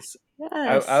there because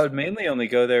Yes. I would mainly only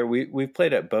go there. We've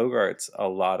played at Bogart's a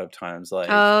lot of times. Like,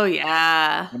 Oh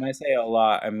yeah. when I say a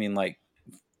lot, I mean like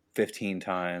 15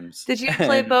 times. Did you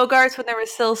play Bogarts when there were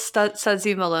still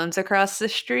Sudsy Malone's across the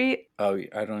street? Oh,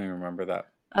 I don't even remember that.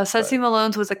 Sudsy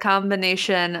Malone's was a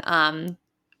combination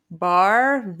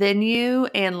bar, venue,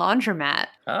 and laundromat.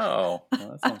 Oh,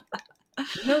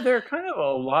 well, there are kind of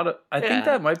a lot of. I think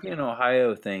that might be an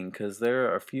Ohio thing because there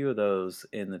are a few of those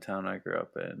in the town I grew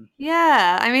up in.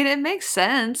 Yeah, I mean it makes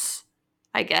sense,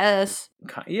 I guess.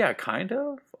 Yeah, kind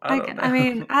of. I don't know. I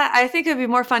mean, I think it'd be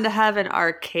more fun to have an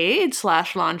arcade /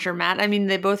 laundromat. I mean,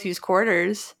 they both use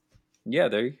quarters. Yeah,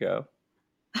 there you go.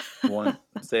 One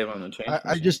save on the change.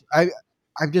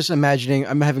 I'm just imagining.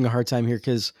 I'm having a hard time here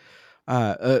because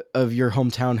of your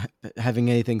hometown having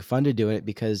anything fun to do in it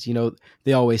because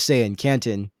they always say in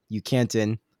Canton you can't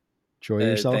enjoy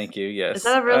yourself. Thank you. Yes. Is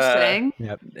that a real thing?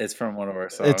 Yep. It's from one of our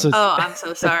songs. Oh, I'm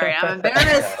so sorry. I'm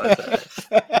embarrassed.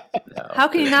 How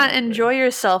can you not enjoy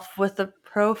yourself with the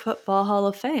Pro Football Hall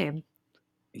of Fame?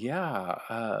 Yeah,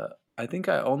 I think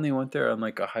I only went there on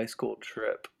like a high school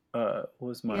trip.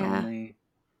 Was my only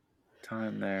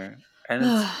time there, and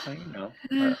it's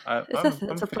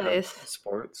I'm a place.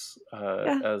 Sports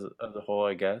as a whole,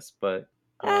 I guess, but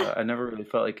I never really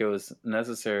felt like it was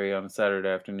necessary on a Saturday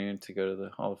afternoon to go to the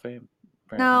Hall of Fame.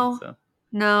 No.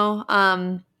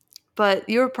 But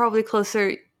you were probably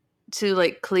closer to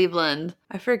like Cleveland.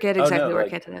 I forget exactly where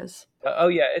Canton is. Oh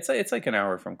yeah, it's like an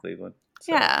hour from Cleveland.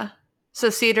 So. Yeah. So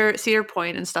Cedar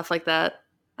Point and stuff like that,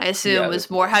 I assume was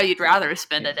more how you'd rather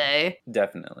spend a day.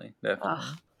 Definitely.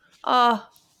 Oh,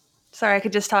 sorry. I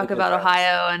could just talk about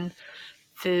Ohio and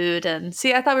food and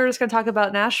see. I thought we were just going to talk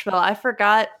about Nashville. I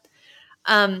forgot.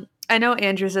 I know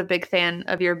Andrew's a big fan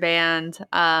of your band.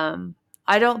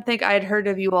 I don't think I'd heard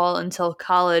of you all until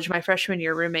college. My freshman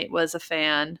year roommate was a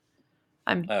fan.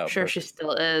 I'm sure she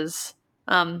still is.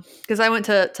 Because I went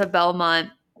to Belmont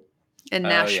in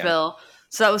Nashville.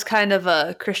 So that was kind of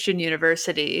a Christian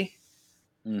university.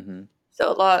 Mm-hmm.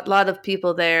 So a lot of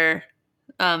people there.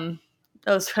 That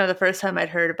was kind of the first time I'd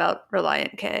heard about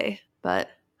Relient K. But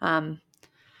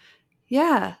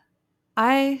yeah,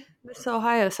 I miss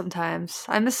Ohio sometimes.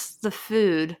 I miss the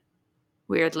food,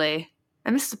 weirdly.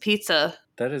 I miss the pizza.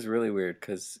 That is really weird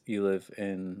because you live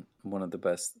in one of the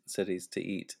best cities to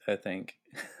eat, I think.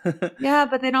 Yeah,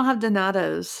 but they don't have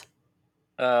Donato's.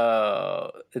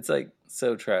 It's like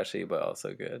so trashy, but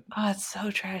also good. Oh, it's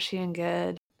so trashy and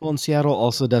good. Well, and Seattle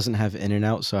also doesn't have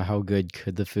In-N-Out, so how good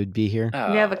could the food be here?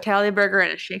 We have a Cali Burger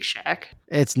and a Shake Shack.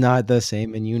 It's not the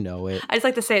same, and you know it. I just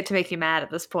like to say it to make you mad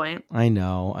at this point. I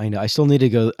know. I still need to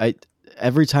go.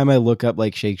 Every time I look up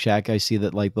like Shake Shack, I see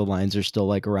that like the lines are still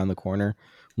like around the corner.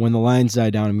 When the lines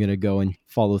die down, I'm gonna go and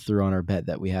follow through on our bet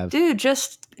that we have. Dude,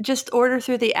 just order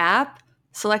through the app.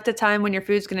 Select a time when your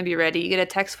food's going to be ready. You get a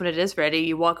text when it is ready.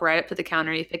 You walk right up to the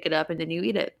counter, you pick it up, and then you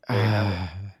eat it.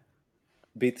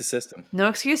 Beat the system. No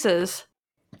excuses.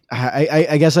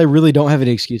 I guess I really don't have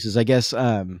any excuses. I guess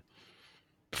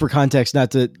for context,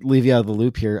 not to leave you out of the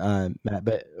loop here, Matt,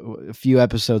 but a few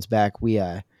episodes back, we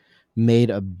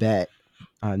made a bet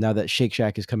now that Shake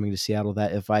Shack is coming to Seattle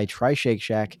that if I try Shake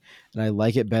Shack and I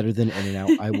like it better than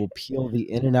In-N-Out, I will peel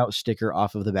the In-N-Out sticker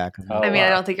off of the back of I mean, I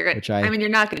don't think you're going to. I mean, you're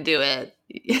not going to do it.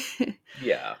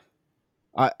 Yeah.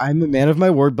 I'm a man of my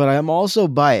word, but I'm also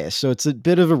biased, so it's a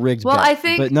bit of a rigged bet. I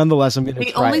think but nonetheless, I'm going to try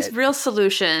it. The only real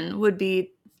solution would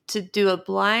be to do a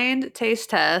blind taste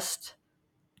test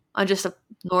on just a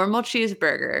normal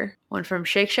cheeseburger. One from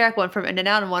Shake Shack, one from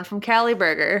In-N-Out, and one from Cali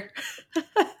Burger.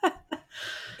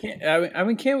 I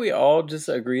mean, can't we all just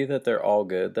agree that they're all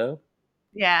good, though?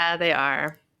 Yeah, they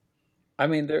are. I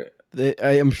mean,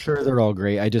 I am sure they're all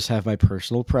great. I just have my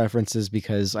personal preferences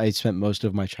because I spent most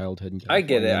of my childhood in California. I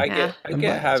get it. I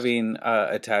get having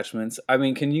attachments. I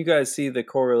mean, can you guys see the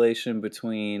correlation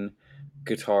between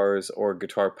guitars or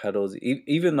guitar pedals?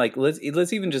 Even like let's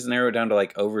even just narrow it down to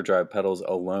like overdrive pedals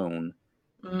alone.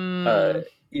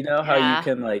 You know how you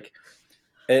can like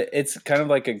it's kind of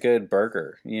like a good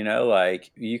burger. You know,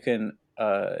 like you can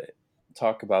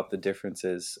talk about the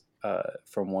differences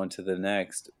from one to the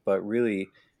next, but really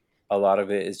a lot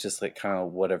of it is just like kind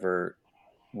of whatever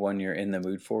one you're in the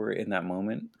mood for in that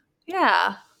moment.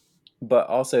 Yeah. But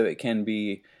also it can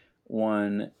be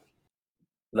one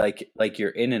like your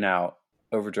In-N-Out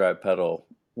overdrive pedal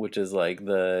which is like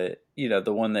the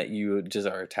the one that you just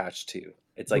are attached to.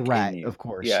 It's The like in rat, you. of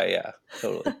course. Yeah,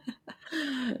 totally.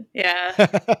 Yeah.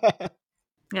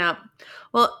 Yeah.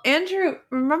 Well, Andrew,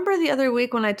 remember the other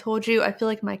week when I told you I feel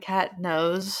like my cat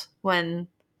knows when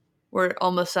we're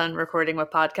almost done recording a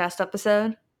podcast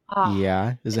episode? Oh,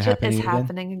 Yeah, is it it's happening again?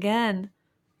 happening again.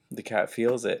 The cat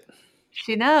feels it.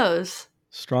 She knows.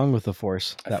 Strong with the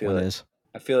force, I that feel one it. is.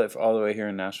 I feel it all the way here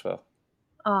in Nashville.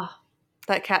 Oh,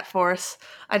 that cat force.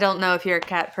 I don't know if you're a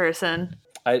cat person.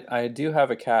 I do have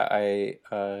a cat.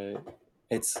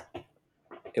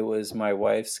 It was my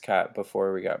wife's cat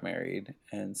before we got married,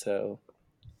 and so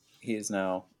he is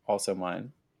now also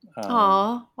mine.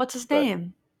 Aw, what's his But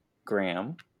name?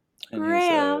 Graham, and he's a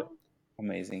Graham.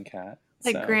 amazing cat.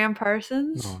 Like So Graham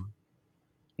Parsons? Oh.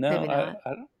 no, Maybe not. I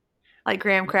don't. Like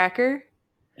Graham Cracker?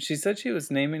 She said she was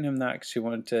naming him that because she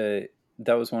wanted to.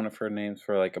 That was one of her names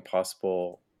for like a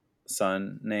possible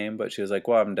son name, but she was like,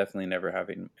 "Well, I'm definitely never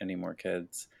having any more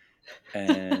kids."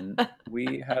 And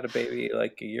we had a baby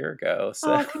like a year ago,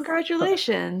 so Oh,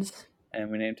 congratulations.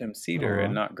 and we named him Cedar Aw.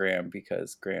 and not Graham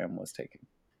because Graham was taken.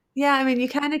 Yeah, I mean, you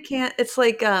kind of can't. It's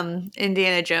like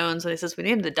Indiana Jones when he says, "We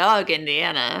named the dog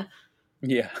Indiana."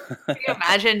 Yeah, Can you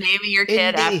imagine naming your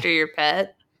kid Indy. after your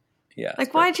pet? yeah.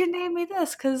 Like, why'd you name me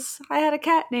this? Because I had a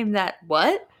cat named that.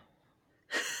 What?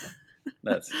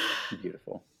 That's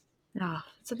beautiful. Oh,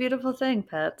 it's a beautiful thing,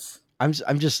 pets. I'm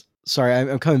just sorry.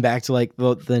 I'm coming back to like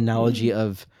the analogy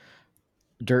of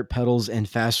dirt pedals and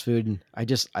fast food. And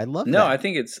I love No, that. I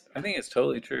think it's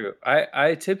totally true.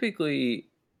 I typically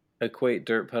equate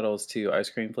dirt pedals to ice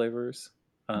cream flavors,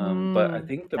 but I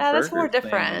think the Yeah, that's more burger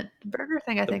different. thing, The burger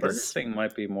thing, I think, is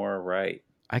might be more right.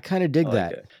 I kind of I dig like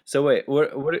that. it. So wait,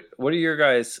 what are your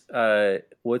guys?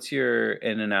 What's your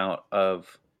in and out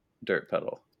of dirt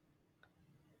pedal?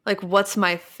 like, what's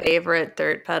my favorite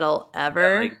dirt pedal Yeah,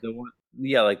 ever? like the one.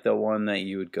 Yeah, like the one that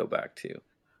you would go back to.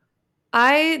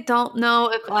 I don't know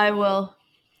if I will.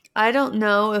 I don't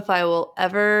know if I will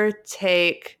ever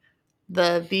take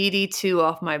the BD2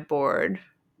 off my board.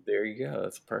 There you go.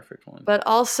 That's a perfect one. But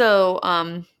also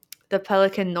the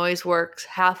Pelican Noiseworks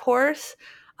Half Horse.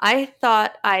 I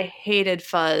thought I hated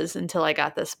fuzz until I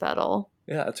got this pedal.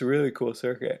 Yeah, it's a really cool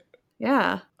circuit.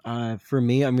 Yeah. For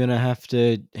me, I'm gonna have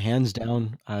to hands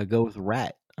down go with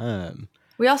Rat.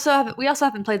 We also haven't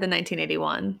played the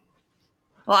 1981.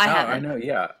 Well, I Oh, I haven't. know.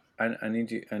 Yeah, I need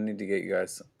to get you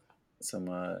guys some.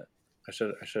 I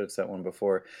should have sent one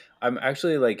before. I'm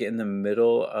actually like in the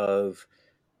middle of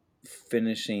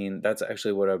finishing. That's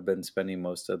actually what I've been spending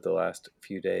most of the last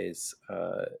few days.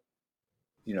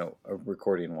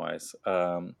 Recording wise.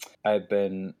 I've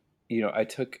been. I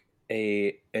took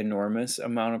a enormous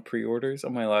amount of pre-orders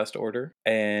on my last order,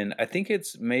 and I think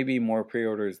it's maybe more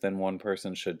pre-orders than one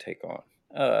person should take on.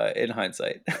 In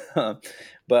hindsight,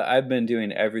 but I've been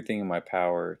doing everything in my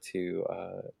power to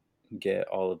get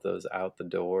all of those out the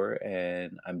door,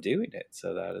 and I'm doing it.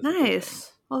 So that is a good thing.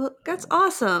 Nice. Well, that's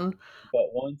awesome. But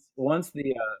once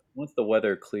the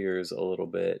weather clears a little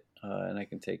bit, and I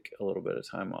can take a little bit of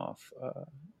time off,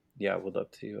 I would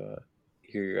love to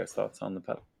hear your guys' thoughts on the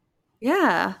pedal.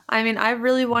 Yeah. I mean, I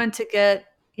really wanted to get.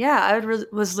 Yeah,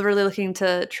 was really looking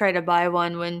to try to buy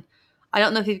one when. I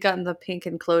don't know if you've gotten the pink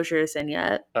enclosures in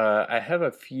yet. I have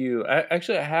a few. I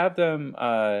have them.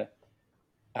 I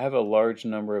have a large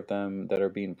number of them that are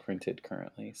being printed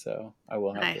currently, so I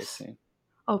will have those Nice. soon.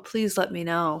 Oh, please let me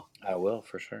know. I will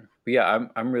for sure. But yeah,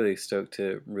 I'm really stoked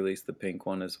to release the pink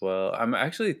one as well. I'm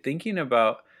actually thinking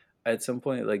about at some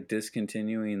point like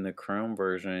discontinuing the chrome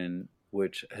version,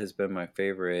 which has been my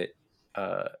favorite.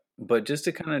 But just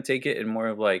to kind of take it in more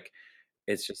of like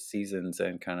it's just seasons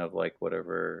and kind of like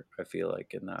whatever I feel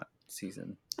like in that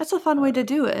season. That's a fun way to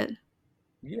do it.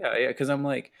 Yeah, because I'm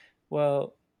like,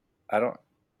 well, I don't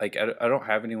I don't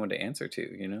have anyone to answer to,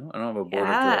 you know? I don't have a board of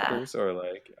directors or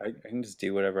like I can just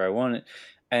do whatever I want.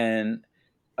 And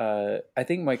I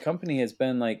think my company has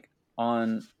been like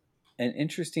on an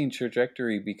interesting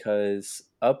trajectory because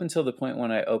up until the point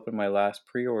when I opened my last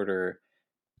pre-order,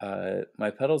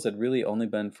 my pedals had really only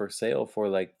been for sale for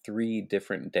like 3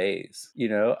 different days.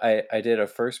 I did a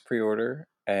first pre-order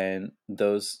and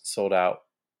those sold out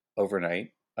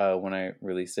overnight when I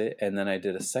released it, and then I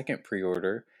did a second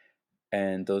pre-order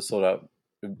and those sold out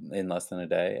in less than a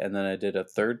day, and then I did a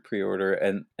third pre-order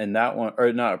and that one,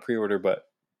 or not a pre-order, but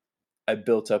I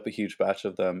built up a huge batch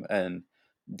of them and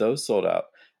those sold out.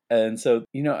 And so,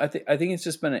 I think it's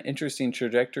just been an interesting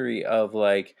trajectory of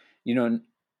like, and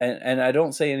I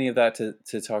don't say any of that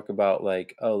to talk about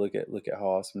like, oh, look at how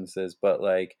awesome this is, but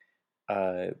like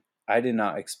I did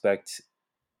not expect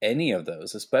any of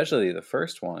those, especially the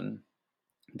first one,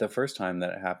 the first time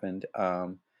that it happened.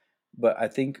 but I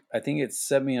think it's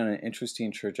set me on an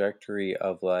interesting trajectory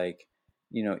of like,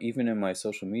 even in my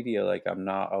social media, like I'm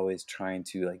not always trying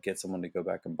to like get someone to go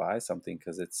back and buy something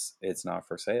because it's not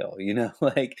for sale,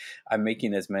 like I'm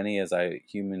making as many as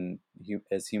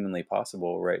as humanly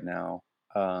possible right now.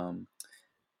 Um,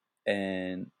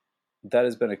 and that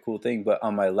has been a cool thing. But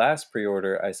on my last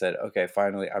pre-order, I said, okay,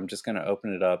 finally, I'm just gonna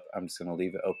open it up. I'm just gonna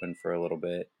leave it open for a little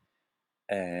bit,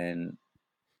 and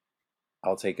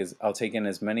I'll take in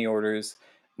as many orders.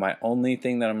 My only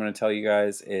thing that I'm going to tell you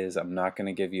guys is I'm not going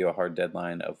to give you a hard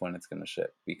deadline of when it's going to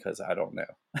ship because I don't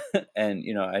know. And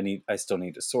I still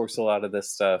need to source a lot of this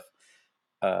stuff.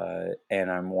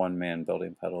 And I'm one man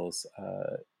building pedals,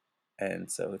 and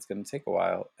so it's going to take a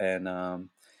while. And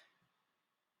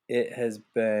it has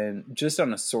been just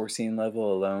on a sourcing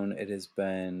level alone. It has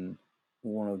been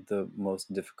one of the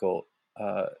most difficult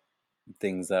uh,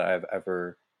 things that I've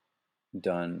ever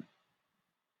done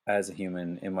as a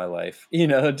human in my life,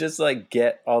 just like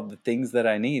get all the things that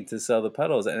I need to sell the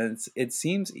pedals. And it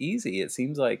seems easy. It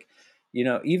seems like,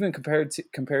 even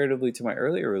comparatively to my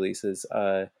earlier releases,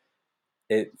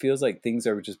 it feels like things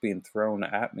are just being thrown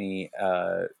at me,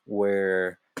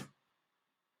 where,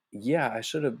 yeah, I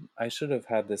should have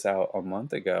had this out a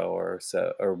month ago or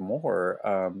so or more.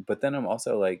 But then I'm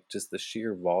also like just the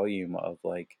sheer volume of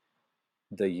like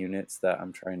the units that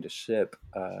I'm trying to ship.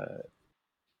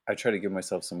 I try to give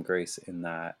myself some grace in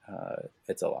that,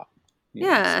 it's a lot,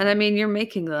 Yeah, and I so mean, you're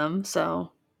making them,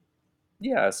 so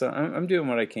yeah, so I'm doing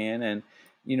what I can. And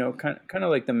kind of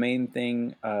like the main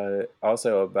thing,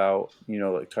 also about,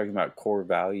 like talking about core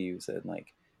values, and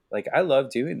like I love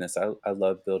doing this. I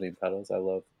love building pedals. I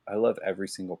love every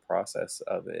single process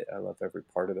of it. I love every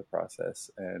part of the process.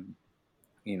 And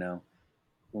you know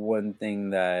one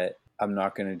thing that I'm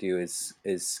not going to do is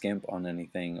skimp on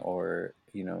anything, or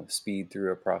speed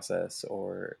through a process,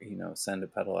 or send a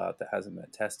pedal out that hasn't been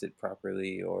tested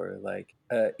properly, or like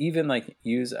even like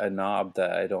use a knob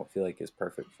that I don't feel like is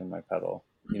perfect for my pedal.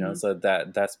 mhm. So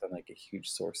that's been like a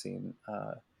huge sourcing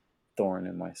thorn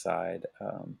in my side.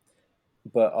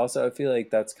 But also I feel like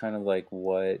that's kind of like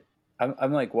what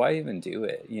I'm like, why even do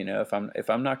it? If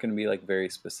I'm not going to be like very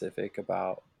specific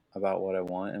about what I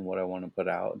want and what I want to put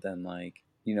out, then like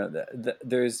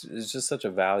there's just such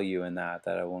a value in that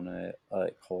I want to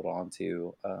like hold on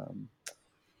to.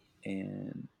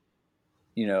 And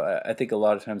I think a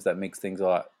lot of times that makes things a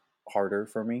lot harder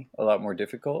for me, a lot more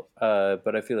difficult.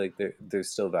 But I feel like there's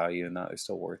still value in that. There's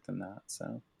still worth in that.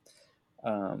 So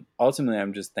ultimately,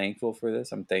 I'm just thankful for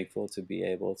this. I'm thankful to be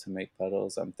able to make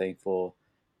pedals. I'm thankful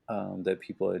that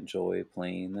people enjoy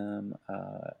playing them,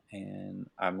 and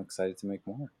I'm excited to make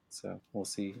more. So we'll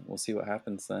see. We'll see what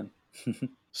happens then.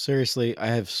 Seriously, I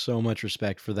have so much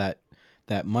respect for that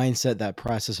mindset, that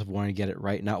process of wanting to get it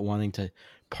right, not wanting to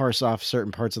parse off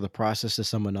certain parts of the process to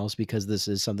someone else because this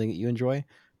is something that you enjoy.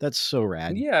 That's so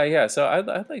rad. Yeah, yeah. So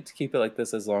I'd like to keep it like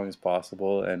this as long as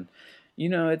possible. And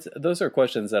it's those are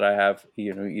questions that I have,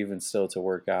 even still to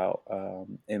work out,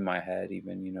 in my head.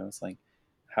 Even it's like,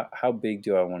 how big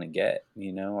do I want to get,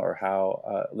 or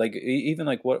how like even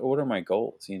like what are my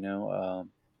goals,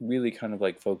 really kind of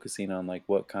like focusing on like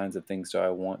what kinds of things do I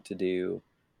want to do.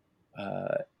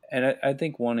 Uh, and I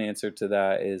think one answer to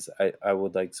that is I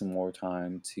would like some more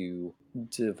time to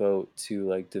devote to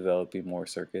like developing more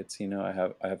circuits. I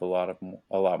have a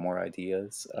lot more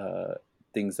ideas,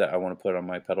 things that I want to put on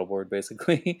my pedal board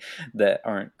basically that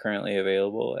aren't currently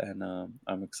available, and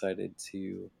I'm excited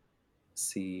to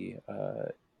see,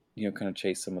 kind of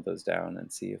chase some of those down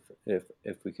and see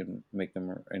if we can make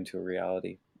them into a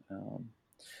reality. Um,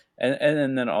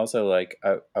 and then also like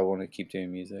I want to keep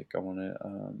doing music. I want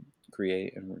to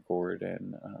create and record,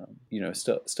 and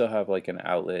still have like an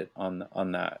outlet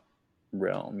on that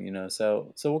realm.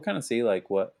 So we'll kind of see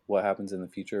like what happens in the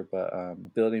future.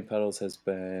 But building pedals has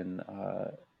been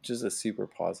just a super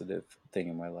positive thing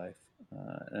in my life,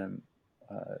 and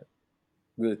I'm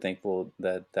really thankful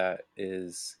that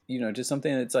is just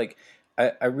something that's like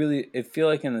I really it feel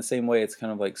like in the same way it's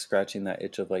kind of like scratching that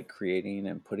itch of like creating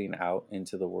and putting out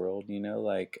into the world,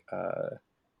 like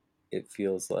it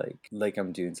feels like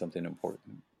I'm doing something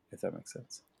important, if that makes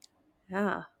sense.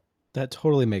 Yeah. That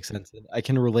totally makes sense. And I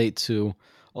can relate to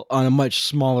on a much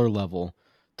smaller level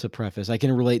to preface. I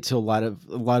can relate to a lot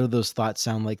of those thoughts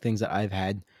sound like things that I've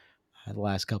had the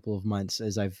last couple of months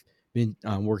as I've been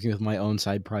working with my own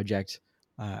side project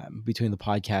between the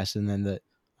podcast and then the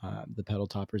pedal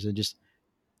toppers, and just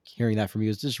hearing that from you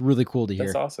is just really cool to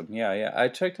That's hear. awesome. Yeah, yeah, I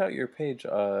checked out your page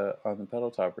on the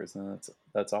pedal toppers, and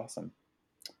that's awesome.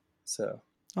 So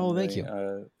I'm Oh, thank really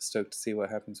you. stoked to see what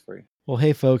happens for you. Well,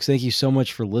 hey, folks, thank you so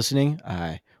much for listening.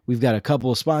 We've got a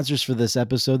couple of sponsors for this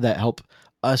episode that help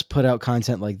us put out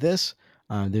content like this.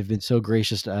 They've been so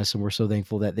gracious to us, and we're so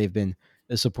thankful that they've been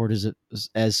as supportive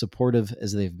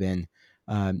as they've been.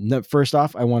 First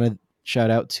off, I want to shout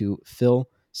out to Phil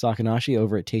Sakanashi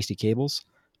over at Tasty Cables.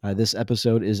 This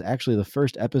episode is actually the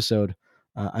first episode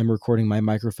I'm recording my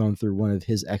microphone through one of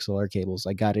his XLR cables.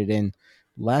 I got it in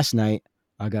last night.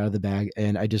 I got out of the bag,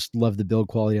 and I just love the build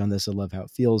quality on this. I love how it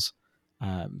feels.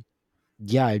 Um,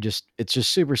 yeah, it's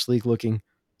just super sleek looking.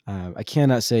 I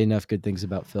cannot say enough good things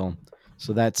about Phil.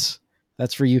 So that's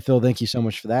for you, Phil. Thank you so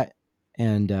much for that.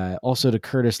 And also to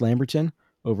Curtis Lamberton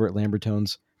over at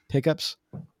Lambertone's Pickups.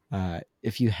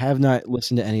 If you have not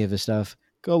listened to any of his stuff,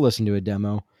 go listen to a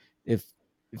demo. If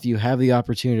you have the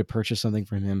opportunity to purchase something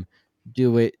from him,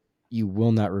 do it. You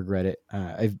will not regret it.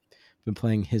 I've been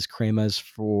playing his cremas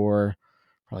for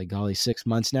probably 6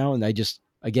 months now, and I just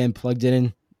again plugged it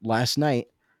in last night,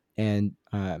 and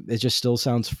it just still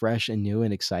sounds fresh and new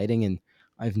and exciting. And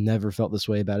I've never felt this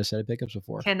way about a set of pickups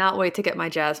before. Cannot wait to get my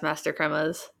Jazzmaster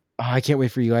cremas. Oh, I can't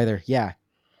wait for you either. Yeah.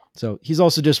 So he's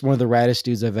also just one of the raddest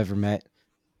dudes I've ever met.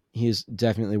 He is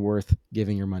definitely worth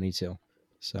giving your money to.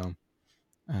 So,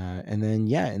 and then,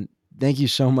 yeah, and thank you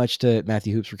so much to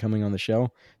Matthew Hoops for coming on the show.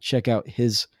 Check out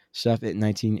his stuff at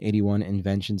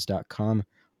 1981inventions.com.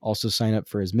 Also sign up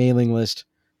for his mailing list.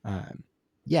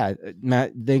 Yeah,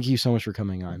 Matt, thank you so much for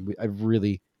coming on. I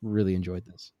really, really enjoyed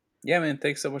this. Yeah, man.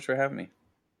 Thanks so much for having me.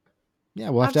 Yeah,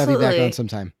 we'll have to have you back on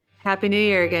sometime. Happy New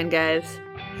Year again, guys.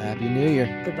 Happy New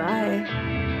Year.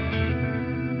 Goodbye.